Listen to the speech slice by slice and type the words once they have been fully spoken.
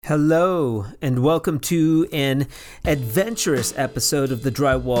Hello, and welcome to an adventurous episode of the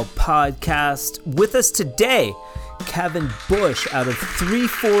Drywall Podcast. With us today, Kevin Bush out of Three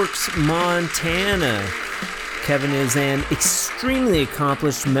Forks, Montana. Kevin is an extremely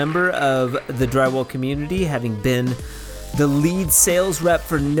accomplished member of the drywall community, having been the lead sales rep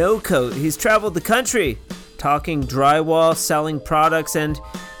for No Coat. He's traveled the country talking drywall, selling products, and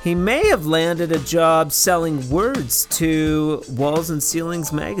he may have landed a job selling words to Walls and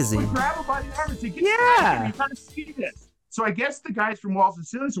Ceilings magazine. We travel by the hours to get Yeah. you kind of see this. So I guess the guys from Walls and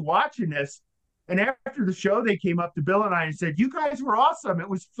Ceilings are watching this. And after the show, they came up to Bill and I and said, "You guys were awesome. It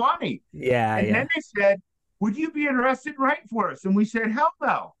was funny." And then they said, "Would you be interested in writing for us?" And we said, "Hell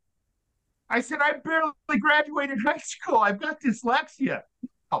no." I said, "I barely graduated high school. I've got dyslexia."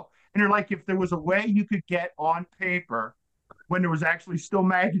 Oh. And they're like, if there was a way you could get on paper when there was actually still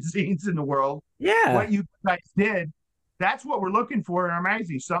magazines in the world, what you guys did, that's what we're looking for in our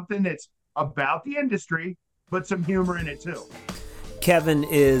magazine. Something that's about the industry, but some humor in it too. Kevin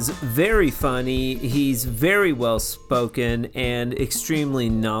is very funny, he's very well spoken, and extremely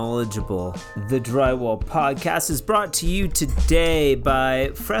knowledgeable. The Drywall Podcast is brought to you today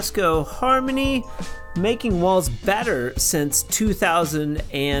by Fresco Harmony, making walls better since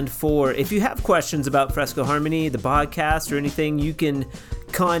 2004. If you have questions about Fresco Harmony, the podcast, or anything, you can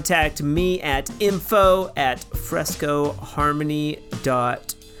contact me at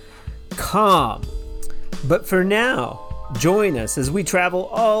info@frescoharmony.com. But for now, join us as we travel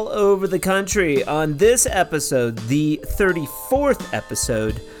all over the country on this episode, the 34th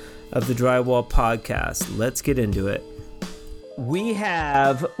episode of the Drywall Podcast. Let's get into it. We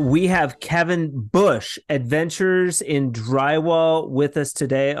have Kevin Bush, Adventures in Drywall, with us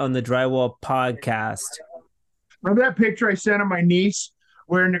today on the Drywall Podcast. Remember that picture I sent of my niece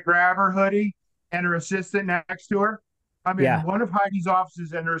wearing the grabber hoodie and her assistant next to her? I'm in one of Heidi's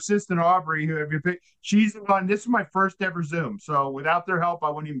offices, and her assistant, Aubrey, she's on. This is my first ever Zoom. So without their help, I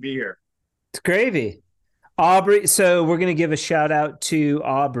wouldn't even be here. It's gravy. Aubrey, so we're going to give a shout out to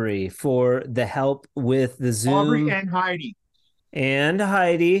Aubrey for the help with the Zoom. Aubrey and Heidi. And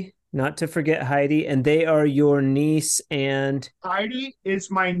Heidi, not to forget Heidi, and they are your niece and... Heidi is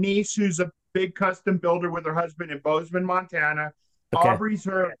my niece who's a big custom builder with her husband in Bozeman, Montana. Okay. Aubrey's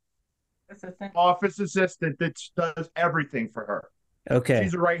her office assistant that does everything for her. Okay.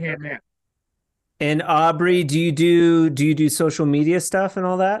 She's a right-hand man. And Aubrey, do you do social media stuff and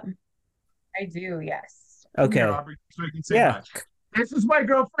all that? I do, yes. Okay. Here, Aubrey, so you can say much. This is my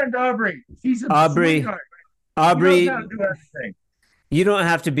girlfriend, Aubrey. She's a sweetheart. Aubrey, she knows how to do everything. You don't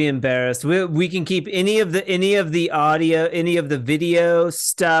have to be embarrassed. We can keep any of the audio, any of the video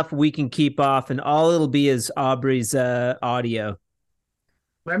stuff we can keep off, and all it'll be is Aubrey's audio.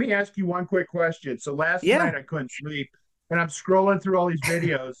 Let me ask you one quick question. So last night I couldn't sleep, and I'm scrolling through all these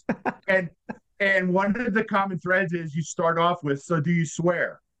videos, and one of the common threads is you start off with, "So do you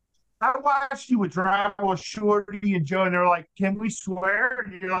swear?" I watched you with Drywall Shorty and Joe, and they're like, "Can we swear?"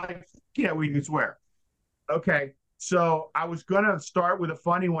 And you're like, "Yeah, we can swear." Okay. So I was going to start with a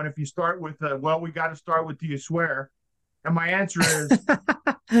funny one. If you start with, we got to start with, "Do you swear?" And my answer is,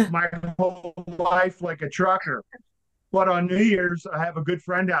 my whole life like a trucker. But on New Year's, I have a good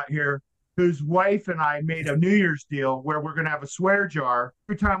friend out here whose wife and I made a New Year's deal where we're going to have a swear jar.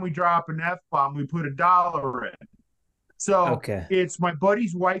 Every time we drop an F-bomb, we put $1 in. So It's my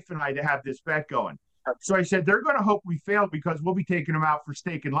buddy's wife and I to have this bet going. So I said, they're going to hope we fail because we'll be taking them out for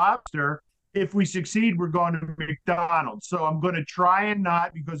steak and lobster. If we succeed, we're going to McDonald's. So I'm going to try and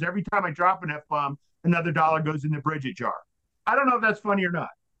not, because every time I drop an F-bomb, another $1 goes in the Bridget jar. I don't know if that's funny or not.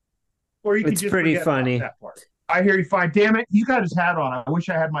 Or you can just pretty forget funny. About that part. I hear you fine. Damn it, you got his hat on. I wish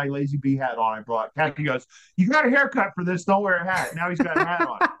I had my Lazy Bee hat on I brought. He goes, "You got a haircut for this, don't wear a hat." Now he's got a hat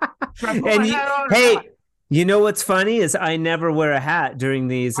on. Hey, you know what's funny is I never wear a hat during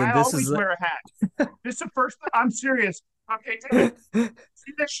these. And I always wear a hat. This is the first thing. I'm serious. Okay, see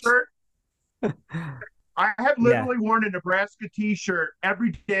this shirt? I have literally worn a Nebraska t-shirt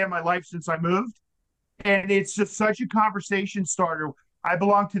every day of my life since I moved. And it's just such a conversation starter. I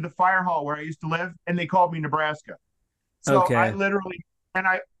belong to the fire hall where I used to live, and they called me Nebraska. So I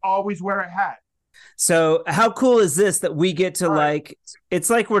always wear a hat. So how cool is this that we get to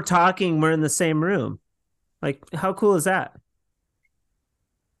it's like we're talking, we're in the same room. Like, how cool is that?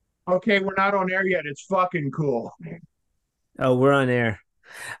 Okay, we're not on air yet. It's fucking cool. Oh, we're on air.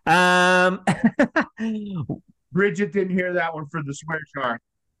 Bridget didn't hear that one for the swear jar.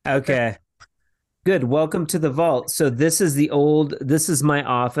 Okay. Good. Welcome to the vault. So this is my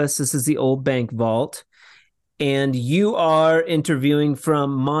office. This is the old bank vault. And you are interviewing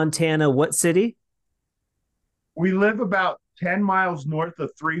from Montana, what city? We live about 10 miles north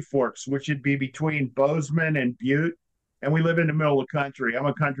of Three Forks, which would be between Bozeman and Butte. And we live in the middle of the country. I'm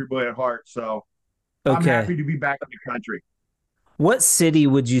a country boy at heart, so I'm Okay. happy to be back in the country. What city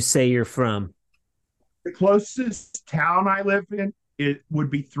would you say you're from? The closest town I live in, it would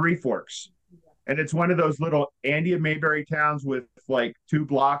be Three Forks. And it's one of those little Andy and Mayberry towns with like 2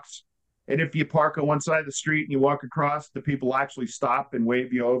 blocks. And if you park on one side of the street and you walk across, the people actually stop and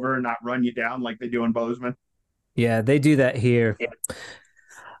wave you over and not run you down like they do in Bozeman. Yeah, they do that here.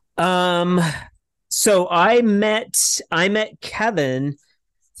 Um, so I met Kevin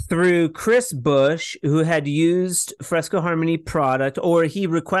through Chris Bush, who had used Fresco Harmony product, or he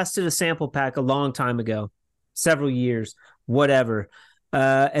requested a sample pack a long time ago, several years, whatever.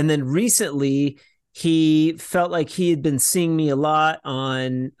 And then recently he felt like he had been seeing me a lot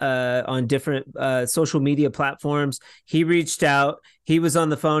on different social media platforms. He reached out, he was on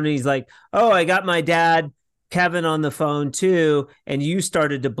the phone, and he's like, "Oh, I got my dad Kevin on the phone too," and you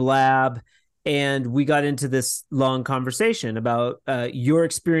started to blab, and we got into this long conversation about your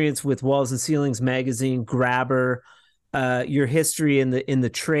experience with Walls and Ceilings magazine, Grabber, your history in the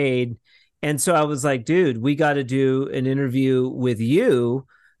trade. And so I was like, dude, we got to do an interview with you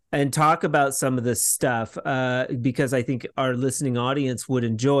and talk about some of this stuff because I think our listening audience would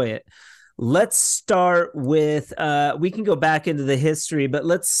enjoy it. Let's start with, we can go back into the history, but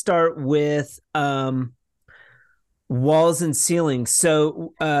let's start with Walls and Ceilings.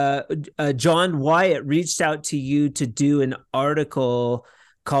 So John Wyatt reached out to you to do an article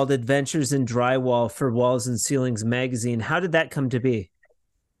called Adventures in Drywall for Walls and Ceilings magazine. How did that come to be?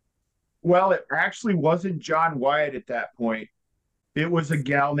 Well, it actually wasn't John Wyatt at that point. It was a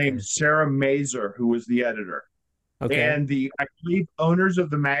gal named Sarah Mazer who was the editor. Okay. And I believe, owners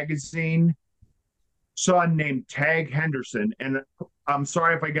of the magazine, son named Tag Henderson. And I'm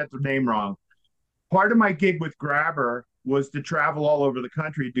sorry if I get the name wrong. Part of my gig with Grabber was to travel all over the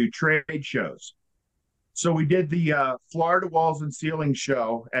country to do trade shows. So we did the Florida Walls and Ceilings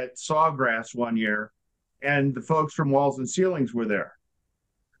show at Sawgrass one year, and the folks from Walls and Ceilings were there.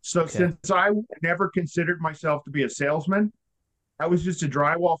 So since I never considered myself to be a salesman, I was just a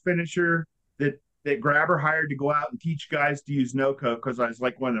drywall finisher that Grabber hired to go out and teach guys to use no-coat, because I was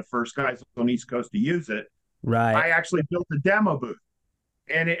like one of the first guys on the East Coast to use it. Right. I actually built a demo booth,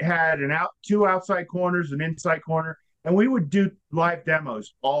 and it had two outside corners, an inside corner, and we would do live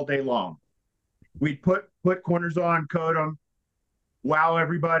demos all day long. We'd put corners on, coat them, wow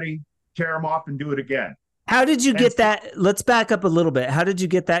everybody, tear them off, and do it again. How did you get that? Let's back up a little bit. How did you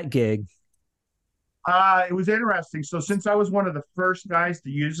get that gig? It was interesting. So since I was one of the first guys to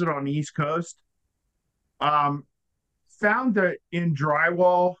use it on the East Coast, found that in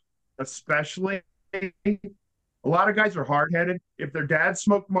drywall especially, a lot of guys are hard-headed. If their dad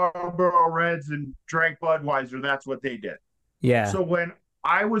smoked Marlboro Reds and drank Budweiser, that's what they did. Yeah. So when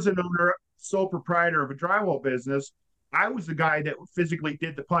I was an owner, sole proprietor of a drywall business, I was the guy that physically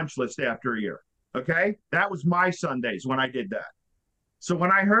did the punch list after a year. Okay? That was my Sundays when I did that. So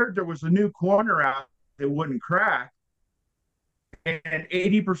when I heard there was a new corner out that wouldn't crack, and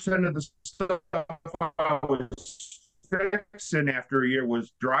 80% of the stuff I was fixing after a year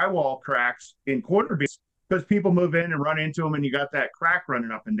was drywall cracks in corner beams, because people move in and run into them and you got that crack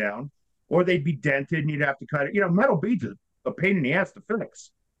running up and down, or they'd be dented and you'd have to cut it. You know, metal beads are a pain in the ass to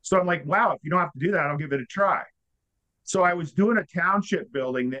fix. So I'm like, wow, if you don't have to do that, I'll give it a try. So I was doing a township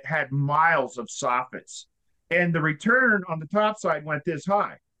building that had miles of soffits, and the return on the top side went this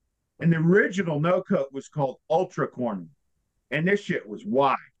high. And the original no-coat was called Ultra Corner, and this shit was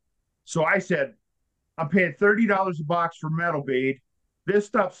wide. So I said, I'm paying $30 a box for metal bead. This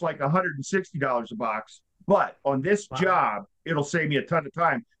stuff's like $160 a box. But on this job, it'll save me a ton of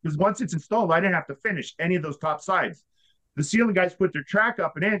time, because once it's installed, I didn't have to finish any of those top sides. The ceiling guys put their track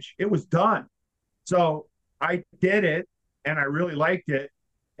up an inch. It was done. So I did it, and I really liked it.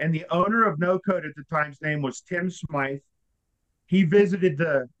 And the owner of No Coat at the time's name was Tim Smythe. He visited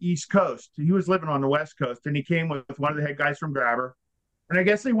the East Coast. He was living on the West Coast, and he came with one of the head guys from Grabber. And I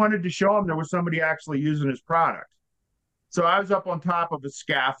guess they wanted to show him there was somebody actually using his product. So I was up on top of a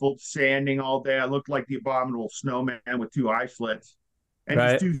scaffold, sanding all day. I looked like the abominable snowman with 2 eye slits. And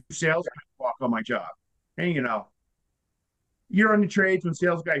Right. just 2 sales guys walk on my job. And, you know, you're on the trades, when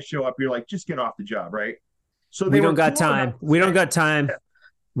sales guys show up, you're like, just get off the job, right? So we don't got time. We don't got time.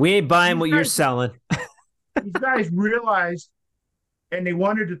 We ain't buying what you're selling. These guys realized, and they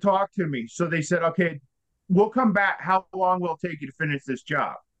wanted to talk to me. So they said, okay, we'll come back. How long will it take you to finish this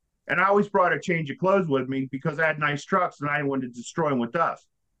job? And I always brought a change of clothes with me, because I had nice trucks and I didn't want to destroy them with dust.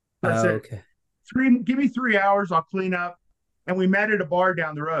 So I said, give me 3 hours, I'll clean up. And we met at a bar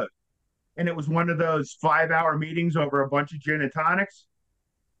down the road. and it was one of those 5-hour meetings over a bunch of gin and tonics.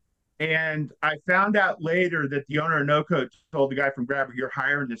 And I found out later that the owner of No Coat told the guy from Grabber, "You're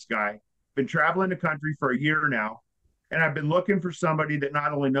hiring this guy. Been traveling the country for a year now, and I've been looking for somebody that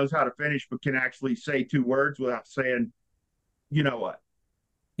not only knows how to finish, but can actually say 2 words without saying, you know what."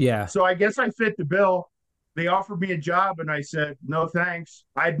 Yeah. So I guess I fit the bill. They offered me a job, and I said, no, thanks.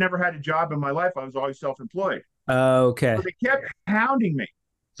 I'd never had a job in my life. I was always self-employed. Okay. So they kept hounding me.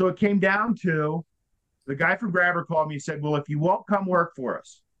 So it came down to the guy from Grabber called me and said, well, if you won't come work for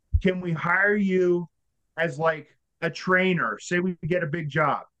us, can we hire you as like a trainer? Say we get a big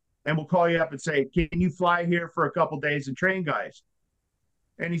job, and we'll call you up and say, can you fly here for a couple days and train guys?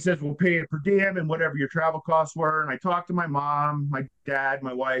 And he says, we'll pay you per diem and whatever your travel costs were. And I talked to my mom, my dad,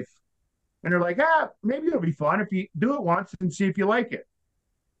 my wife, and they're like, maybe it'll be fun if you do it once and see if you like it.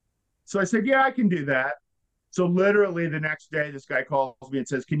 So I said, yeah, I can do that. So literally the next day, this guy calls me and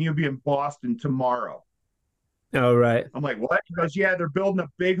says, can you be in Boston tomorrow? Oh, right. I'm like, what? He goes, yeah, they're building a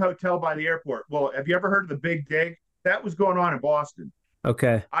big hotel by the airport. Well, have you ever heard of the Big Dig? That was going on in Boston.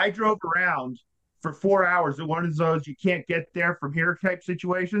 Okay. I drove around for 4 hours at one of those you can't get there from here type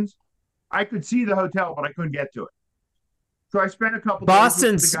situations. I could see the hotel, but I couldn't get to it. So I spent a couple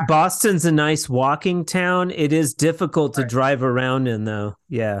days. Boston's a nice walking town. It is difficult to drive around in, though.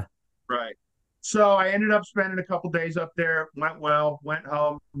 Yeah. Right. So I ended up spending a couple days up there. Went well. Went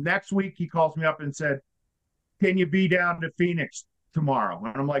home. Next week, he calls me up and said, can you be down to Phoenix tomorrow?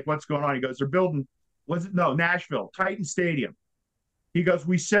 And I'm like, what's going on? He goes, they're building, Nashville, Titan Stadium. He goes,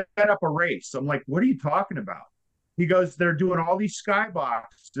 we set up a race. I'm like, what are you talking about? He goes, they're doing all these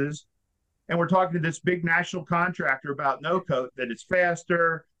skyboxes, and we're talking to this big national contractor about No Coat, that it's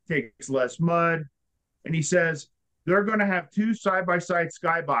faster, takes less mud. And he says, they're going to have 2 side-by-side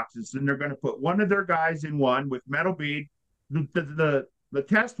skyboxes, and they're going to put one of their guys in one with metal bead. The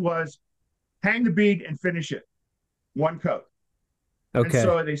test was hang the bead and finish it. 1 coat. Okay. And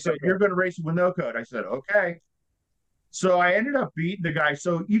so they said, you're going to race it with No Coat. I said, okay. So I ended up beating the guy.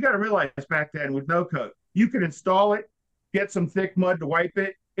 So you got to realize back then with No Coat, you could install it, get some thick mud to wipe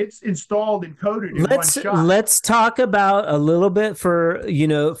it. It's installed and coated in one shot. Let's talk about a little bit for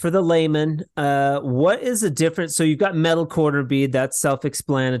the layman. What is the difference? So you've got metal quarter bead. That's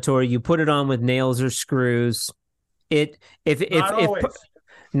self-explanatory. You put it on with nails or screws.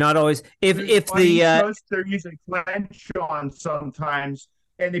 Not always. If they're using clench on sometimes,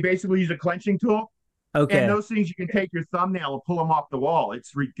 and they basically use a clenching tool. Okay. And those things you can take your thumbnail and pull them off the wall.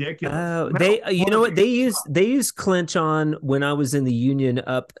 It's ridiculous. Oh, they use clinch on when I was in the union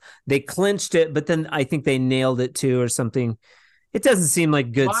up. They clinched it, but then I think they nailed it too or something. It doesn't seem like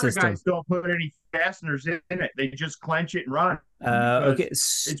a good system. A lot of guys don't put any fasteners in it. They just clench it and run. Okay.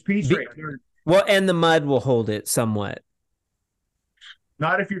 It's piece rate. Well, and the mud will hold it somewhat.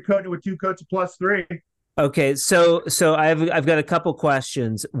 Not if you're coating with 2 coats of +3. Okay, so I've got a couple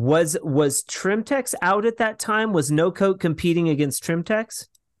questions. Was Trimtex out at that time? Was No Coat competing against Trimtex?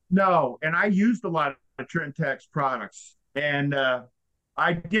 No, and I used a lot of Trimtex products, and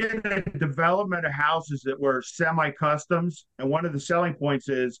I did a development of houses that were semi-customs, and one of the selling points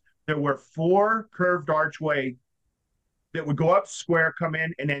is there were 4 curved archway that would go up square, come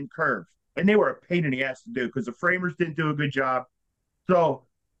in, and then curve, and they were a pain in the ass to do because the framers didn't do a good job. So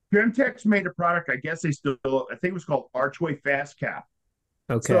Trimtex made a product, I think it was called Archway Fast Cap.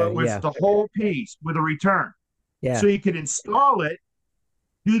 Okay. So it was the whole piece with a return. Yeah. So you could install it,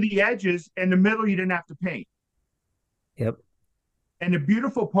 do the edges, and the middle you didn't have to paint. Yep. And the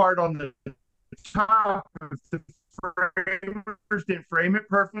beautiful part on the top, if the framers didn't frame it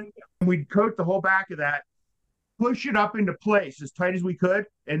perfect, we'd coat the whole back of that, push it up into place as tight as we could,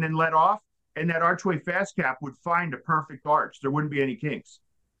 and then let off. And that Archway Fast Cap would find a perfect arch. There wouldn't be any kinks.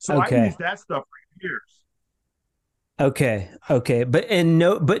 So I used that stuff for years. Okay. But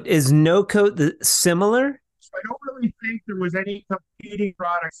is No Coat similar? So I don't really think there was any competing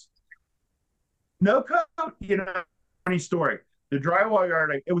products. No Coat, funny story. The drywall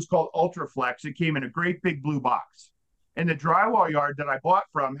yard, it was called Ultraflex. It came in a great big blue box. And the drywall yard that I bought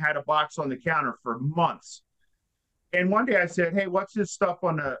from had a box on the counter for months. And one day I said, hey, what's this stuff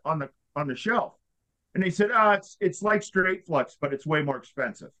on the shelf? And they said, it's like straight flux, but it's way more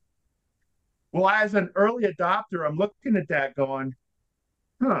expensive. Well, as an early adopter, I'm looking at that going,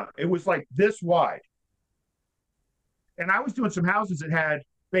 it was like this wide. And I was doing some houses that had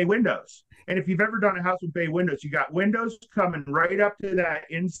bay windows. And if you've ever done a house with bay windows, you got windows coming right up to that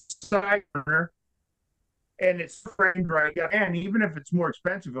inside corner, and it's framed right up. And even if it's more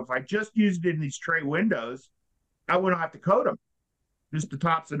expensive, if I just used it in these tray windows, I wouldn't have to coat them, just the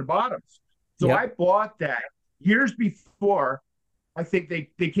tops and the bottoms. So I bought that years before, I think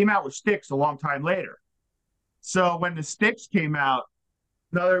they came out with sticks a long time later. So when the sticks came out,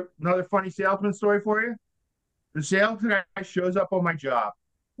 another funny salesman story for you. The salesman guy shows up on my job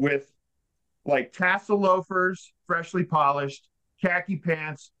with like tassel loafers, freshly polished, khaki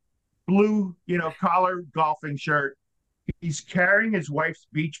pants, blue, collar golfing shirt. He's carrying his wife's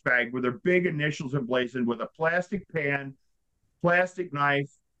beach bag with her big initials emblazoned with a plastic pan, plastic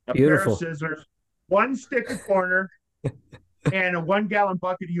knife, a Beautiful. pair of scissors, one stick of corner, and a 1-gallon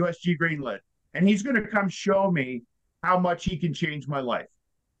bucket of USG green lid. And he's going to come show me how much he can change my life.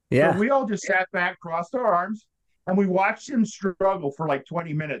 Yeah. So we all just sat back, crossed our arms, and we watched him struggle for like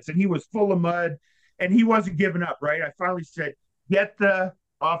 20 minutes. And he was full of mud, and he wasn't giving up, right? I finally said, get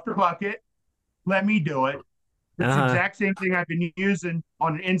off the bucket. Let me do it. It's the exact same thing I've been using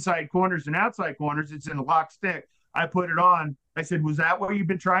on inside corners and outside corners. It's in a lock stick. I put it on. I said, was that what you've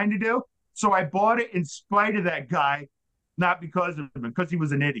been trying to do? So I bought it in spite of that guy, not because of him, because he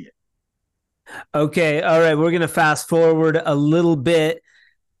was an idiot. Okay. All right. We're going to fast forward a little bit.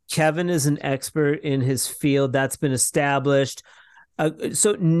 Kevin is an expert in his field. That's been established.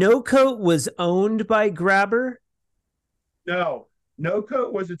 So No Coat was owned by Grabber? No. No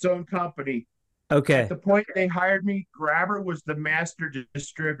Coat was its own company. Okay. At the point they hired me, Grabber was the master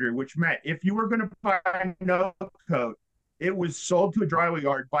distributor, which meant if you were going to buy No Coat, it was sold to a drywall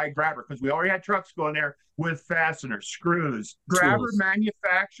yard by Grabber because we already had trucks going there with fasteners, screws. Grabber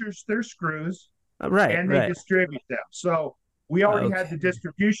manufactures their screws, right, and they distribute them. So we already had the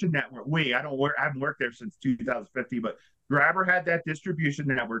distribution network. I haven't worked there since 2015, but Grabber had that distribution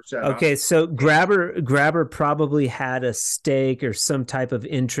network set up. Okay, so Grabber probably had a stake or some type of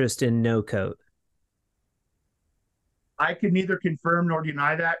interest in No Coat. I can neither confirm nor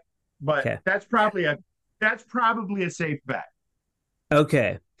deny that, but that's probably a safe bet.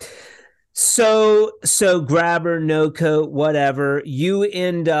 Okay. So Grabber, No Coat, whatever. You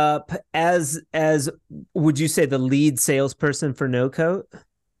end up as would you say the lead salesperson for No Coat?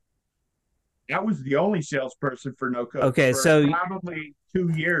 I was the only salesperson for No Coat. Okay, so probably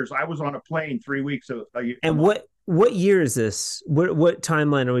 2 years. I was on a plane 3 weeks a year. And what year is this? What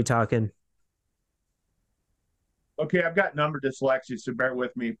timeline are we talking? Okay, I've got number dyslexia, so bear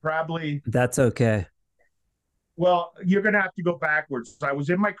with me. Probably. That's okay. Well, you're going to have to go backwards. I was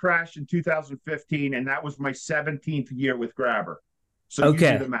in my crash in 2015, and that was my 17th year with Grabber. So you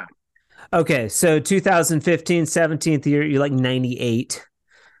do the math. Okay, so 2015, 17th year, you're like 98.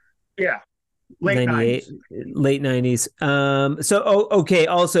 Yeah. Late 90s. Okay.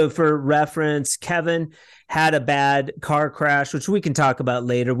 Also for reference, Kevin had a bad car crash, which we can talk about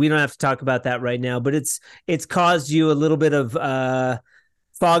later. We don't have to talk about that right now, but it's caused you a little bit of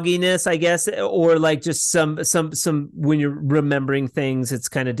fogginess, I guess, or like just some when you're remembering things, it's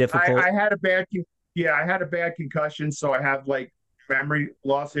kind of difficult. I had a bad concussion, so I have like memory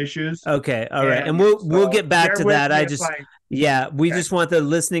loss issues. Okay, all right, and we'll get back to that. We just want the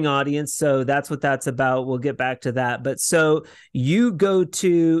listening audience, so that's what that's about. We'll get back to that. But so you go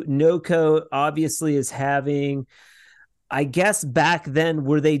to No Coat, obviously is having, I guess back then,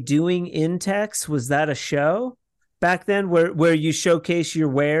 were they doing Intex? Was that a show back then where you showcase your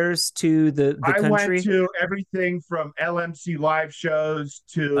wares to the country? I went to everything from LMC live shows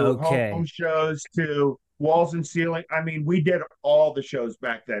to home shows to Walls and Ceiling. I mean, we did all the shows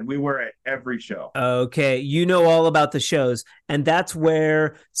back then. We were at every show. Okay. You know all about the shows. And that's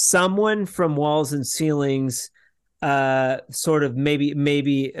where someone from Walls and Ceilings sort of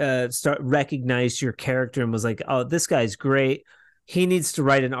maybe recognized your character and was like, oh, this guy's great. He needs to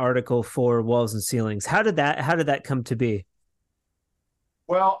write an article for Walls and Ceilings. How did that come to be?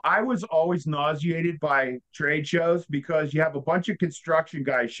 Well, I was always nauseated by trade shows because you have a bunch of construction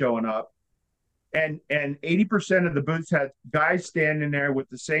guys showing up. And 80% of the booths had guys standing there with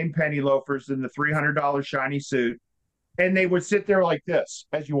the same penny loafers and the $300 shiny suit. And they would sit there like this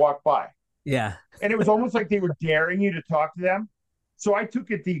as you walk by. Yeah. And it was almost like they were daring you to talk to them. So I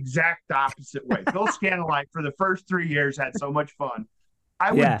took it the exact opposite way. Bill Scanlon, for the first 3 years, had so much fun.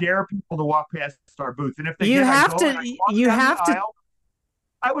 I would dare people to walk past our booth. And if they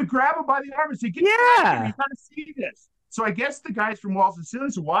I would grab them by the arm and say, get back, you got to see this. So I guess the guys from Walls and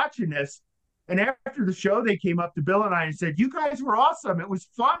Ceilings are watching this. And after the show, they came up to Bill and I and said, you guys were awesome. It was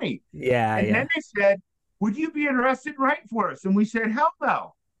funny. Yeah. And then they said, would you be interested in writing for us? And we said, hell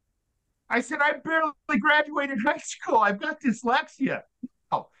no. I said, I barely graduated high school. I've got dyslexia.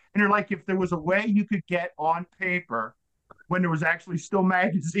 Oh. And they're like, if there was a way you could get on paper when there was actually still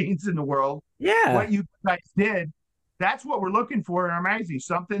magazines in the world, what you guys did, that's what we're looking for in our magazine.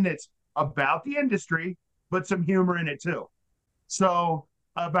 Something that's about the industry, but some humor in it too. So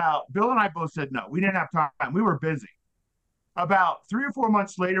Bill and I both said no. We didn't have time. We were busy. About 3 or 4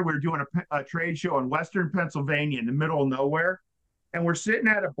 months later, we were doing a trade show in Western Pennsylvania in the middle of nowhere. And we're sitting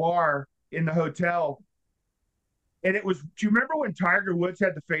at a bar in the hotel. And it was, do you remember when Tiger Woods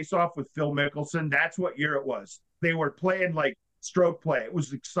had the face off with Phil Mickelson? That's what year it was. They were playing like stroke play. It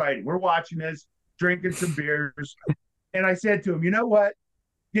was exciting. We're watching this, drinking some beers. And I said to him, you know what?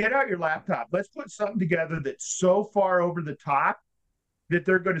 Get out your laptop. Let's put something together that's so far over the top that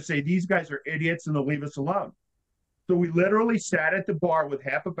they're going to say, these guys are idiots and they'll leave us alone. So we literally sat at the bar with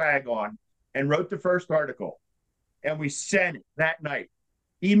half a bag on and wrote the first article. And we sent it that night,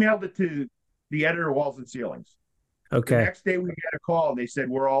 emailed it to the editor of Walls and Ceilings. Okay. The next day we got a call and they said,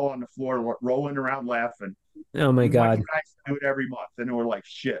 we're all on the floor rolling around laughing. Oh my God. You guys do it every month. And we're like,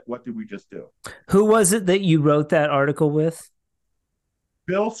 shit, what did we just do? Who was it that you wrote that article with?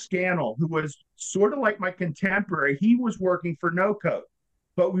 Bill Scannell, who was sort of like my contemporary. He was working for No Code,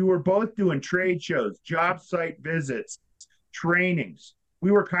 but we were both doing trade shows, job site visits, trainings.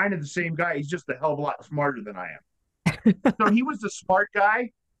 We were kind of the same guy. He's just a hell of a lot smarter than I am. So he was the smart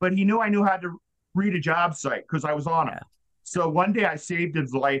guy, but he knew I knew how to read a job site because I was on him. So one day I saved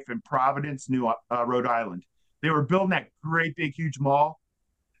his life in Providence, Rhode Island. They were building that great big huge mall.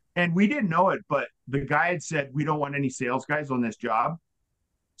 And we didn't know it, but the guy had said, we don't want any sales guys on this job.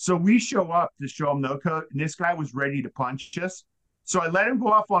 So we show up to show him No Code, and this guy was ready to punch us. So I let him go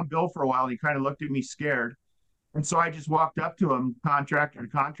off on Bill for a while, and he kind of looked at me scared. And so I just walked up to him, contractor to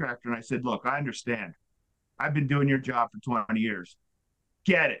contractor, and I said, look, I understand. I've been doing your job for 20 years.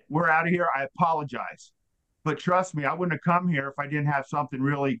 Get it. We're out of here. I apologize. But trust me, I wouldn't have come here if I didn't have something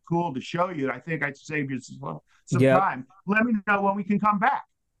really cool to show you. I think I'd save you some time. Let me know when we can come back.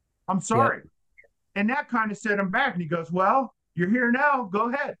 I'm sorry. Yep. And that kind of set him back. And he goes, well, you're here now. Go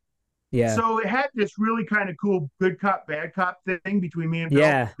ahead. Yeah. So it had this really kind of cool good cop, bad cop thing between me and Bill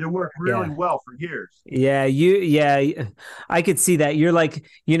that worked really well for years. Yeah. I could see that. You're like,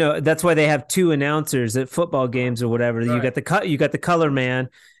 that's why they have two announcers at football games or whatever. Right. You got the color man,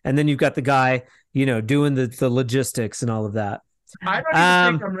 and then you've got the guy, doing the logistics and all going to think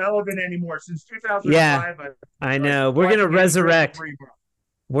I'm relevant anymore. Since 2005. Yeah, I know. We're going to resurrect.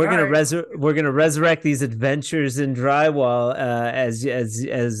 We're gonna resurrect these adventures in drywall as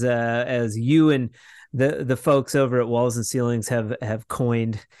you and the folks over at Walls and Ceilings have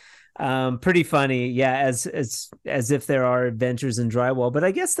coined. Pretty funny, yeah. As if there are adventures in drywall, but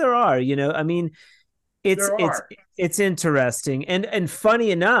I guess there are. I mean, it's interesting and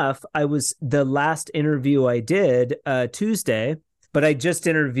funny enough. The last interview I did Tuesday. But I just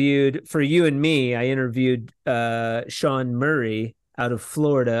interviewed for you and me. I interviewed Sean Murray out of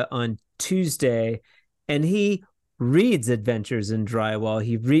Florida on Tuesday, and he reads Adventures in Drywall.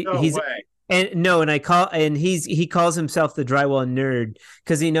 He calls himself the drywall nerd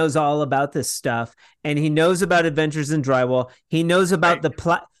because he knows all about this stuff, and he knows about Adventures in Drywall. He knows about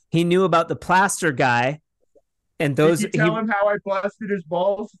he knew about the plaster guy, and those. Did you tell him how I busted his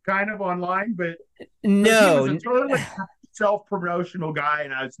balls, kind of online? But no, he was a totally self-promotional guy,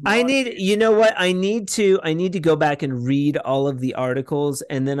 and I need to go back and read all of the articles,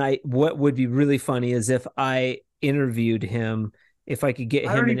 and then what would be really funny is if I interviewed him, if I could get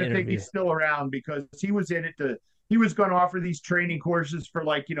him an interview. I don't even think he's still around because he was in it he was going to offer these training courses for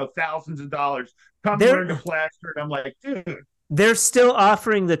thousands of dollars. Come learn to plaster, and I'm like, dude. They're still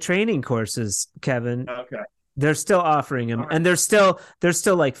offering the training courses, Kevin. Okay. They're still offering them, and they're still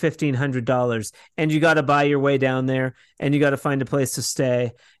like $1,500, and you got to buy your way down there, and you got to find a place to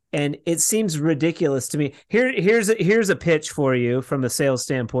stay, and it seems ridiculous to me. Here's a pitch for you from a sales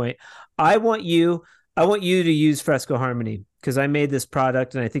standpoint. I want you to use Fresco Harmony because I made this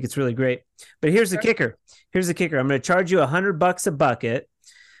product and I think it's really great. But here's the kicker. I'm going to charge you $100 a bucket.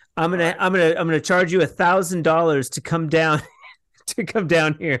 I'm going to charge you $1,000 to come down. To come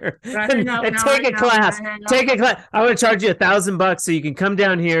down here and take a class. I want to charge you $1,000 so you can come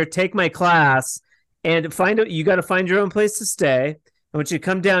down here, take my class, and you got to find your own place to stay. I want you to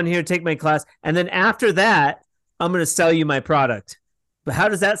come down here, take my class, and then after that, I'm going to sell you my product. But how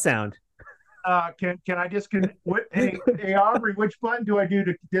does that sound? Can I disconnect? Hey, Aubrey, which button do I do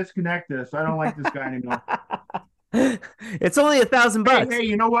to disconnect this? I don't like this guy anymore. It's only $1,000. Hey,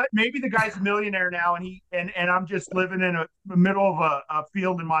 you know what? Maybe the guy's a millionaire now, and I'm just living in the middle of a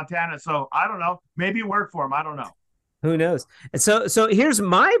field in Montana. So I don't know. Maybe it worked for him. I don't know. Who knows? And so here's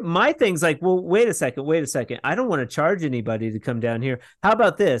my things. Like, well, wait a second. I don't want to charge anybody to come down here. How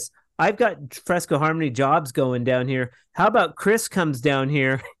about this? I've got Fresco Harmony jobs going down here. How about Chris comes down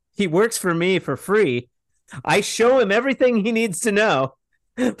here? He works for me for free. I show him everything he needs to know.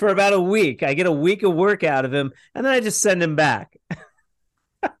 For about a week. I get a week of work out of him, and then I just send him back.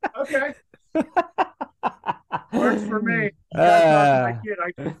 Okay. Works for me. You gotta talk to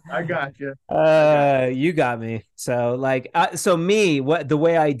my kid. I got you. You got me. So like, so me, what the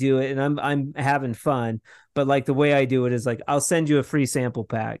way I do it, and I'm having fun, but like the way I do it is like I'll send you a free sample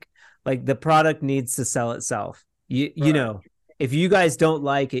pack. Like the product needs to sell itself. You know, if you guys don't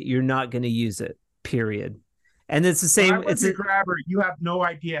like it, you're not going to use it. Period. And it's the same. When I went to Grabber, you have no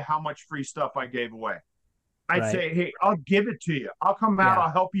idea how much free stuff I gave away. I'd say, hey, I'll give it to you. I'll come out.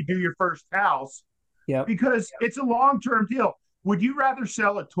 I'll help you do your first house. Yeah. Because it's a long-term deal. Would you rather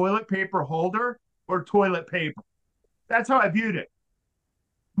sell a toilet paper holder or toilet paper? That's how I viewed it.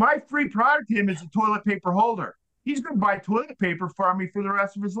 My free product to him is a toilet paper holder. He's going to buy toilet paper from me for the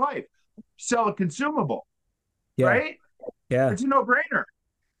rest of his life. Sell a consumable. Yeah. Right? Yeah. It's a no-brainer.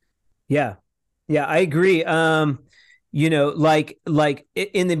 Yeah. Yeah, I agree. You know, like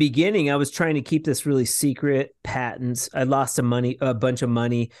in the beginning, I was trying to keep this really secret patents. I lost a bunch of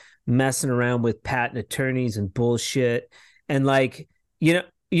money messing around with patent attorneys and bullshit. And like, you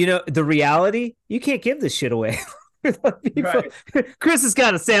know, the reality, you can't give this shit away. Right. Chris has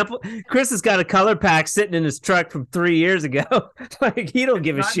got a sample. Chris has got a color pack sitting in his truck from 3 years ago. Like he don't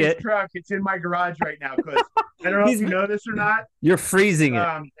give a shit. It's not in his truck. It's in my garage right now. Because I don't know if you know this or not. You're freezing it.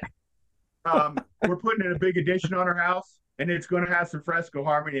 We're putting in a big addition on our house, and it's going to have some fresco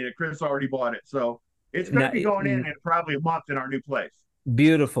harmony that Chris already bought it. So it's going to be going in probably a month in our new place.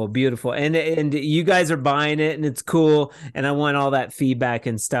 Beautiful, beautiful. And you guys are buying it and it's cool. And I want all that feedback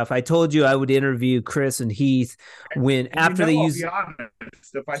and stuff. I told you I would interview Chris and Heath after they use. I'll be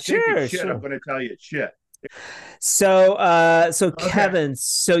honest. If I think it's shit, I'm going to tell you it's shit. So Kevin,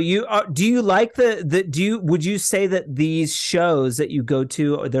 so do you like would you say that these shows that you go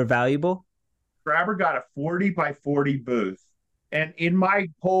to, they're valuable? Grabber got a 40 by 40 booth, and in my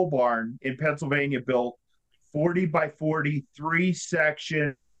pole barn in Pennsylvania built 40 by 40,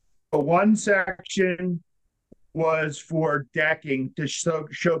 3-section. One section was for decking to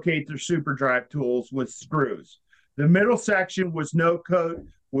showcase their super drive tools with screws. The middle section was no coat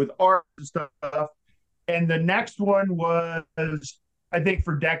with art and stuff. And the next one was, I think,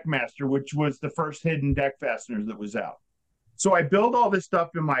 for Deckmaster, which was the first hidden deck fasteners that was out. So I build all this stuff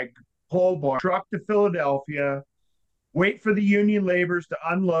in my pole barn, truck to Philadelphia, wait for the union laborers to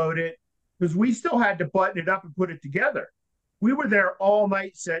unload it, because we still had to button it up and put it together. We were there all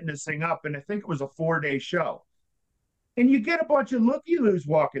night setting this thing up, and I think it was a 4-day show. And you get a bunch of looky-loos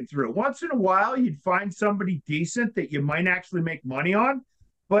walking through. Once in a while, you'd find somebody decent that you might actually make money on.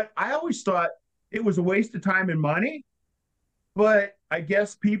 But I always thought it was a waste of time and money. But I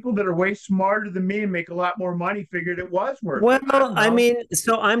guess people that are way smarter than me and make a lot more money figured it was worth it. Well, I mean,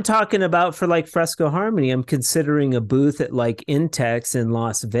 so I'm talking about for like Fresco Harmony, I'm considering a booth at like Intex in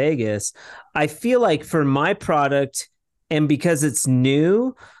Las Vegas. I feel like for my product, and because it's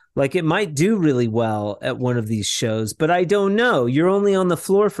new, like it might do really well at one of these shows, but I don't know. You're only on the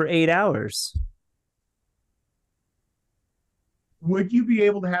floor for 8 hours. Would you be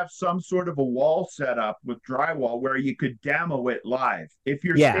able to have some sort of a wall set up with drywall where you could demo it live? If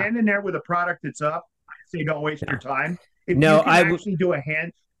you're standing there with a product that's up, I say don't waste your time. If you can actually do a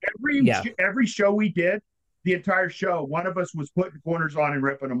hand, every show we did, the entire show, one of us was putting corners on and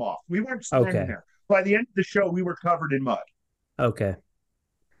ripping them off. We weren't standing there. By the end of the show, we were covered in mud. Okay.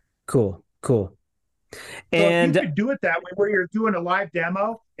 Cool. So and if you could do it that way, where you're doing a live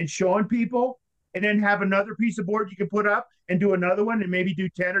demo and showing people, and then have another piece of board you can put up and do another one and maybe do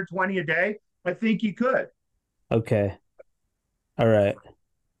 10 or 20 a day, I think you could. Okay. All right.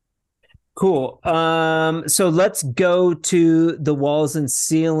 Cool. So let's go to the walls and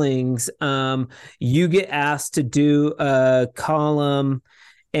ceilings. You get asked to do a column,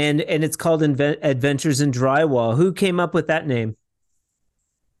 and it's called Adventures in Drywall. Who came up with that name?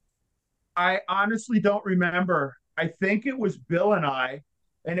 I honestly don't remember. I think it was Bill and I,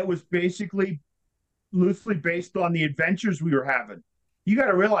 and it was basically loosely based on the adventures we were having. You got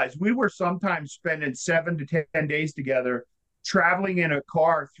to realize we were sometimes spending 7 to 10 days together, traveling in a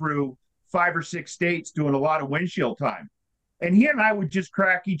car through 5 or 6 states, doing a lot of windshield time. And he and I would just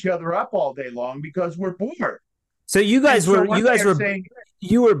crack each other up all day long because we're bored. So you guys were saying,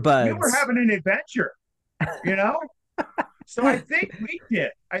 you were buds. We were having an adventure, you know? So I think we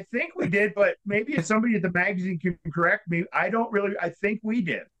did, but maybe if somebody at the magazine can correct me, I think we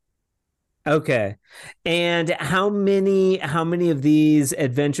did. Okay. And how many of these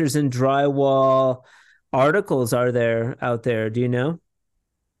Adventures in Drywall articles are there out there? Do you know?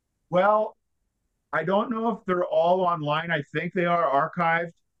 Well, I don't know if they're all online. I think they are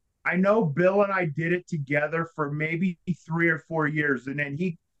archived. I know Bill and I did it together for maybe 3 or 4 years, and then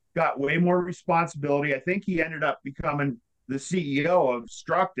he got way more responsibility. I think he ended up becoming the CEO of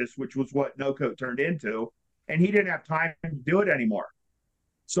Structus, which was what No Coat turned into, and he didn't have time to do it anymore.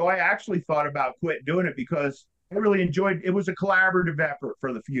 So I actually thought about quit doing it because I really enjoyed it. Was a collaborative effort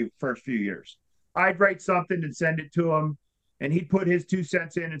for the first few years. I'd write something and send it to him, and he'd put his 2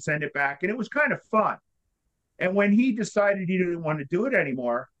 cents in and send it back, and it was kind of fun. And when he decided he didn't want to do it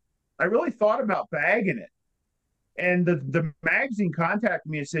anymore, I really thought about bagging it. And the magazine contacted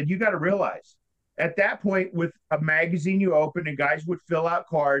me and said, you got to realize, at that point, with a magazine you open and guys would fill out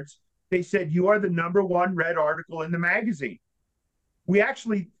cards, they said, you are the #1 read article in the magazine. We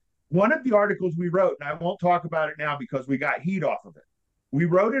actually, one of the articles we wrote, and I won't talk about it now because we got heat off of it. We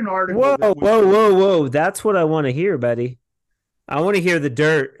wrote an article. Whoa. That's what I want to hear, buddy. I want to hear the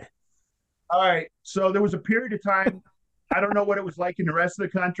dirt. All right. So there was a period of time, I don't know what it was like in the rest of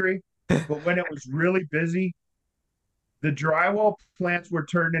the country, but when it was really busy, the drywall plants were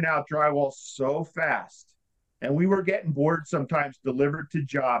turning out drywall so fast. And we were getting board sometimes delivered to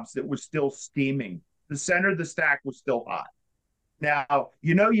jobs that was still steaming. The center of the stack was still hot. Now,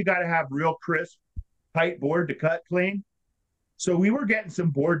 you got to have real crisp, tight board to cut clean. So we were getting some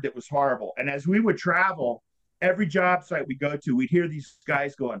board that was horrible. And as we would travel, every job site we go to, we'd hear these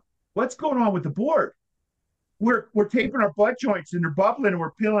guys going, what's going on with the board? We're taping our butt joints and they're bubbling and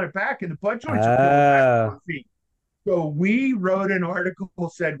we're peeling it back and the butt joints are peeling back on our feet. So we wrote an article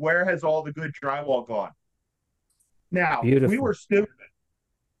said, where has all the good drywall gone? Now, We were stupid.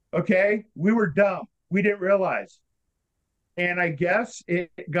 Okay? We were dumb. We didn't realize. And I guess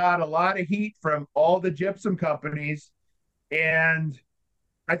it got a lot of heat from all the gypsum companies. And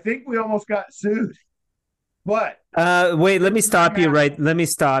I think we almost got sued. But wait, let me stop you. Let me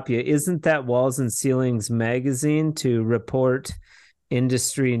stop you. Isn't that Walls and Ceilings magazine to report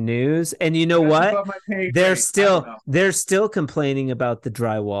industry news? And you know what? They're still complaining about the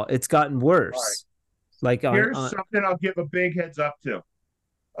drywall. It's gotten worse. Right. Here's something I'll give a big heads up to.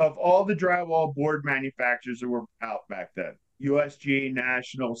 Of all the drywall board manufacturers that were out back then, USG,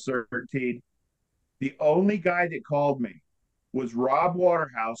 National, Certainty, the only guy that called me was Rob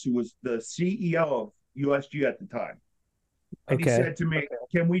Waterhouse, who was the CEO of USG at the time. And he said to me,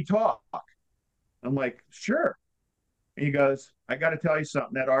 can we talk? I'm like, sure. And he goes, I got to tell you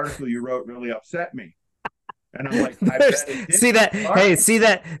something. That article you wrote really upset me. And I'm like, see that? Hey, see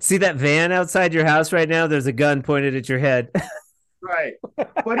that van outside your house right now? There's a gun pointed at your head. Right.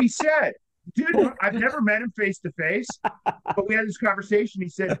 But he said, dude, I've never met him face to face, but we had this conversation. He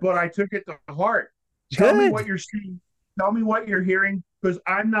said, but I took it to heart. Tell me what you're seeing. Tell me what you're hearing, because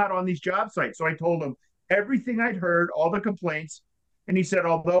I'm not on these job sites. So I told him everything I'd heard, all the complaints. And he said,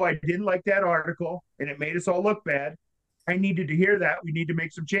 although I didn't like that article and it made us all look bad, I needed to hear that. We need to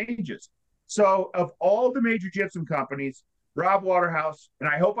make some changes. So of all the major gypsum companies, Rob Waterhouse, and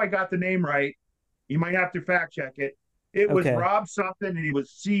I hope I got the name right, you might have to fact check it. It was Rob something, and he was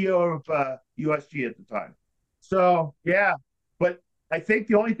CEO of USG at the time. So, yeah. But I think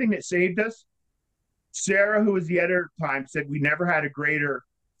the only thing that saved us, Sarah, who was the editor at the time, said we never had a greater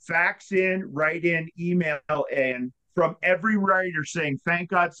fax in, write in, email in from every writer saying, thank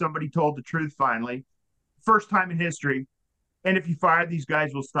God somebody told the truth finally. First time in history. And if you fire these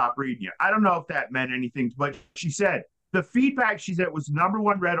guys, we'll stop reading you. I don't know if that meant anything, but she said the feedback, she said, was the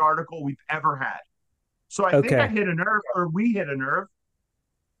 #1 read article we've ever had. So I think I hit a nerve, or we hit a nerve.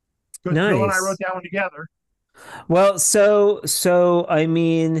 Because Bill and I wrote that one together. Well, so I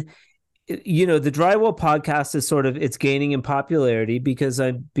mean, the Drywall Podcast is it's gaining in popularity because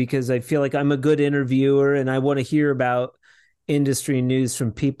I feel like I'm a good interviewer and I want to hear about industry news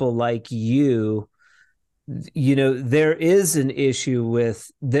from people like you. There is an issue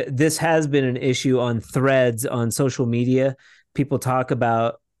with this has been an issue on threads on social media. People talk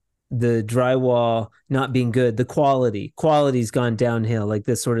about the drywall not being good, the quality's gone downhill, like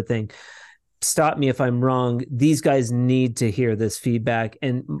this sort of thing. Stop me if I'm wrong. These guys need to hear this feedback.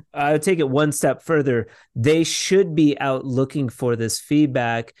 And I would take it one step further. They should be out looking for this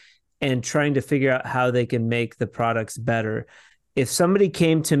feedback and trying to figure out how they can make the products better. If somebody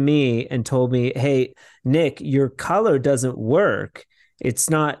came to me and told me, hey, Nick, your color doesn't work,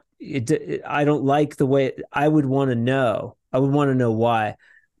 I don't like the way, I would want to know why.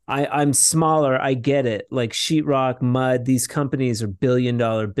 I'm smaller. I get it. Like sheetrock, mud, these companies are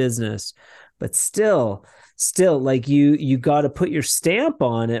billion-dollar business, but still like you got to put your stamp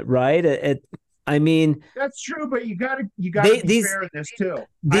on it, right? I mean, that's true, but you got to be fair in this too.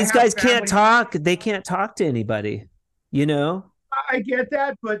 These guys can't talk. They can't talk to anybody, I get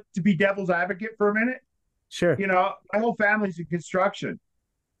that, but to be devil's advocate for a minute, sure. My whole family's in construction,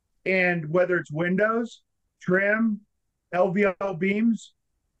 and whether it's windows, trim, LVL beams,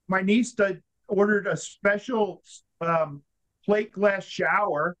 my niece ordered a special plate glass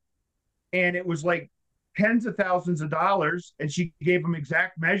shower, and it was like tens of thousands of dollars. And she gave them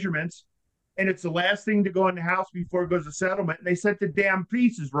exact measurements. And it's the last thing to go in the house before it goes to settlement. And they said the damn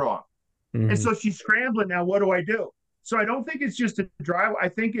piece is wrong. And so she's scrambling now. What do I do? So I don't think it's just a drywall. I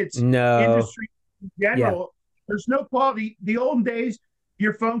think it's industry in general. There's no quality. The olden days,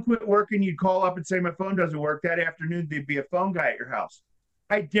 your phone quit working, you'd call up and say, my phone doesn't work. That afternoon, there'd be a phone guy at your house.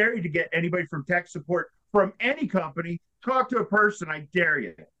 I dare you to get anybody from tech support from any company. Talk to a person. I dare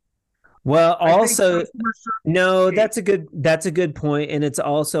you. Well, also, no, that's a good point. And it's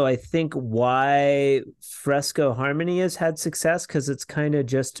also, I think, why Fresco Harmony has had success, because it's kind of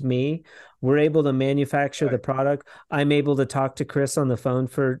just me. We're able to manufacture the product. I'm able to talk to Chris on the phone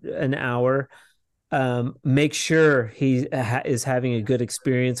for an hour, make sure he is having a good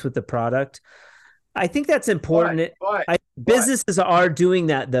experience with the product. I think that's important. Businesses are doing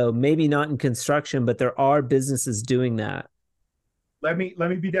that, though. Maybe not in construction, but there are businesses doing that. Let me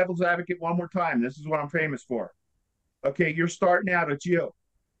be devil's advocate one more time. This is what I'm famous for. Okay, you're starting out. It's you.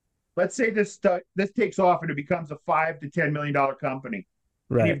 Let's say this takes off and it becomes a $5 to $10 million company.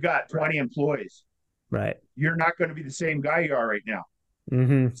 Right. And you've got 20 employees. Right. You're not going to be the same guy you are right now.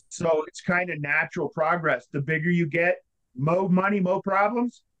 Mm-hmm. So it's kind of natural progress. The bigger you get, more money, more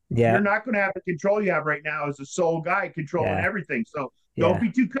problems. Yeah. You're not going to have the control you have right now as a sole guy controlling everything. So don't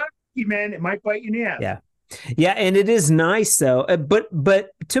be too cocky, man. It might bite you in the ass. Yeah. Yeah, and it is nice though. But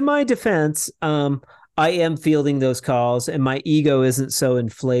to my defense, I am fielding those calls, and my ego isn't so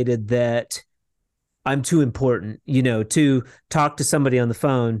inflated that I'm too important, to talk to somebody on the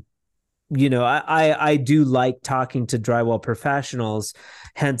phone. I do like talking to drywall professionals,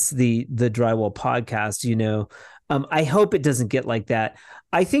 hence the Drywall Podcast. I hope it doesn't get like that.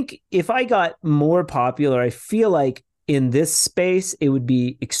 I think if I got more popular, I feel like in this space, it would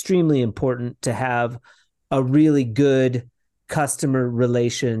be extremely important to have a really good customer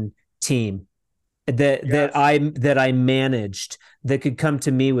relation team that I managed, that could come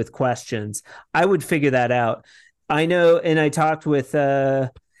to me with questions. I would figure that out. I know, and I talked with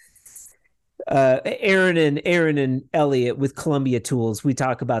Aaron and Elliot with Columbia Tools. We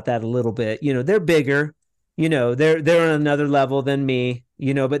talk about that a little bit. They're bigger. They're on another level than me.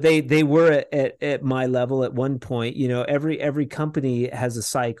 But they were at my level at one point. Every company has a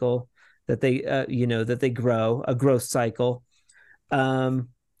cycle that they grow, a growth cycle.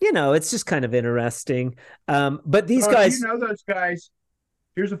 It's just kind of interesting. But these guys, those guys.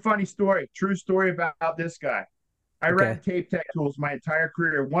 Here's a funny story, true story about this guy. I ran Tape Tech tools my entire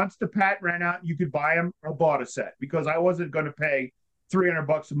career. Once the patent ran out, you could buy them. I bought a set because I wasn't going to pay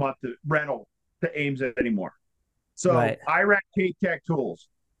 $300 a month to rental to Ames anymore. So I ran Tape Tech tools.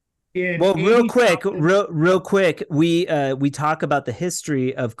 Real quick, we talk about the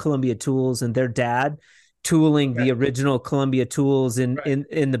history of Columbia Tools and their dad tooling the original Columbia Tools in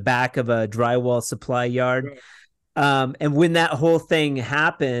the back of a drywall supply yard. And when that whole thing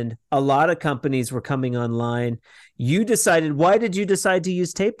happened, a lot of companies were coming online. Why did you decide to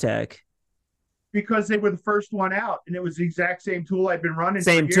use Tape Tech? Because they were the first one out, and it was the exact same tool I've been running.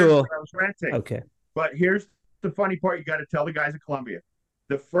 Same tool I was renting. Okay. But here's the funny part: you got to tell the guys at Columbia.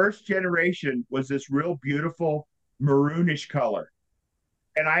 The first generation was this real beautiful maroonish color.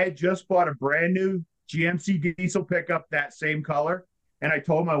 And I had just bought a brand new GMC diesel pickup that same color. And I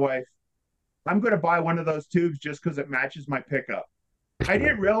told my wife, I'm going to buy one of those tubes just because it matches my pickup. I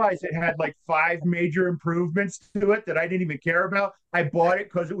didn't realize it had like 5 major improvements to it that I didn't even care about. I bought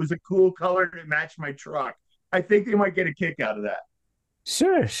it because it was a cool color and it matched my truck. I think they might get a kick out of that.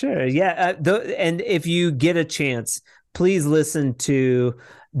 Sure. Yeah. And if you get a chance, please listen to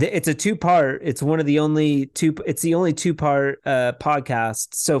it's a 2-part. It's one of the only it's the only 2-part podcast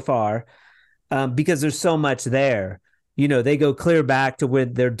so far, because there's so much there. They go clear back to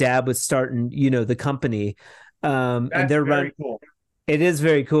when their dad was starting, the company. And they're very cool. It is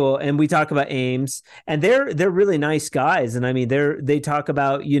very cool. And we talk about Ames, and they're really nice guys. And I mean, they talk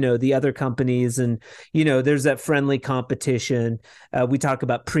about, the other companies, and, there's that friendly competition. We talk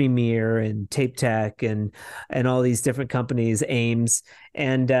about Premier and Tape Tech and all these different companies, Ames,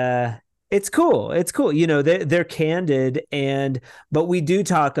 and it's cool. It's cool. They're candid, but we do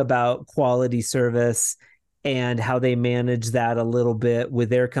talk about quality service and how they manage that a little bit with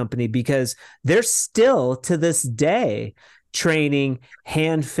their company, because they're still to this day training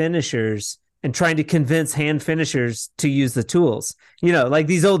hand finishers and trying to convince hand finishers to use the tools, like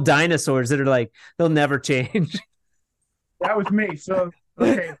these old dinosaurs that are like, they'll never change. That was me. So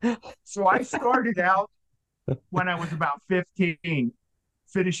I started out when I was about 15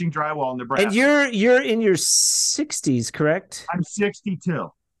 finishing drywall in Nebraska. And you're in your 60s, correct? I'm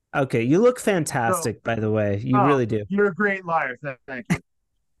 62. Okay, you look So, fantastic, by the way. You oh, really do. you're a great liar. Thank you.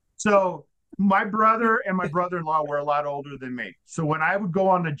 So my brother and my brother-in-law were a lot older than me. So when I would go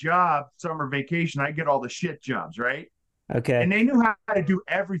on the job, summer vacation, I get all the shit jobs, right? And Okay. they knew how to do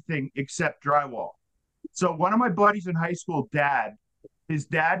everything except drywall. So one of my buddies in high school, his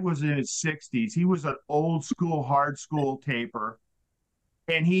dad was in his 60s. He was an old school, hard school taper.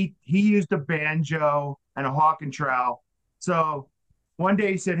 And he used a banjo and a hawk and trowel. So one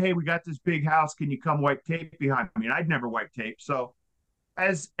day he said, "Hey, we got this big house. Can you come wipe tape behind me?" And I'd never wiped tape. So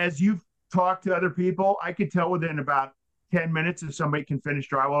as you've talked to other people, I could tell within about 10 minutes if somebody can finish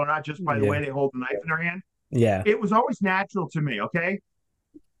drywall or not, just by the Yeah. way they hold the knife in their hand. Yeah. It was always natural to me, okay?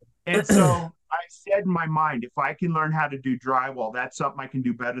 And so I said in my mind, if I can learn how to do drywall, that's something I can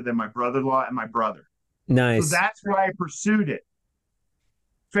do better than my brother-in-law and my brother. So Nice. that's why I pursued it.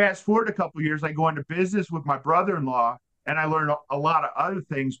 Fast forward a couple of years, I go into business with my brother-in-law and I learned a lot of other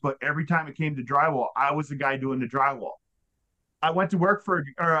things, but every time it came to drywall, I was the guy doing the drywall. I went to work for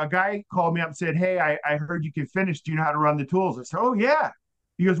a guy called me up and said, "Hey, I heard you can finish. Do you know how to run the tools?" I said, "Oh, yeah."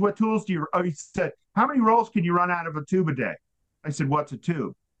 He goes, "What tools do you?" Oh, he said, "How many rolls can you run out of a tube a day?" I said, "What's a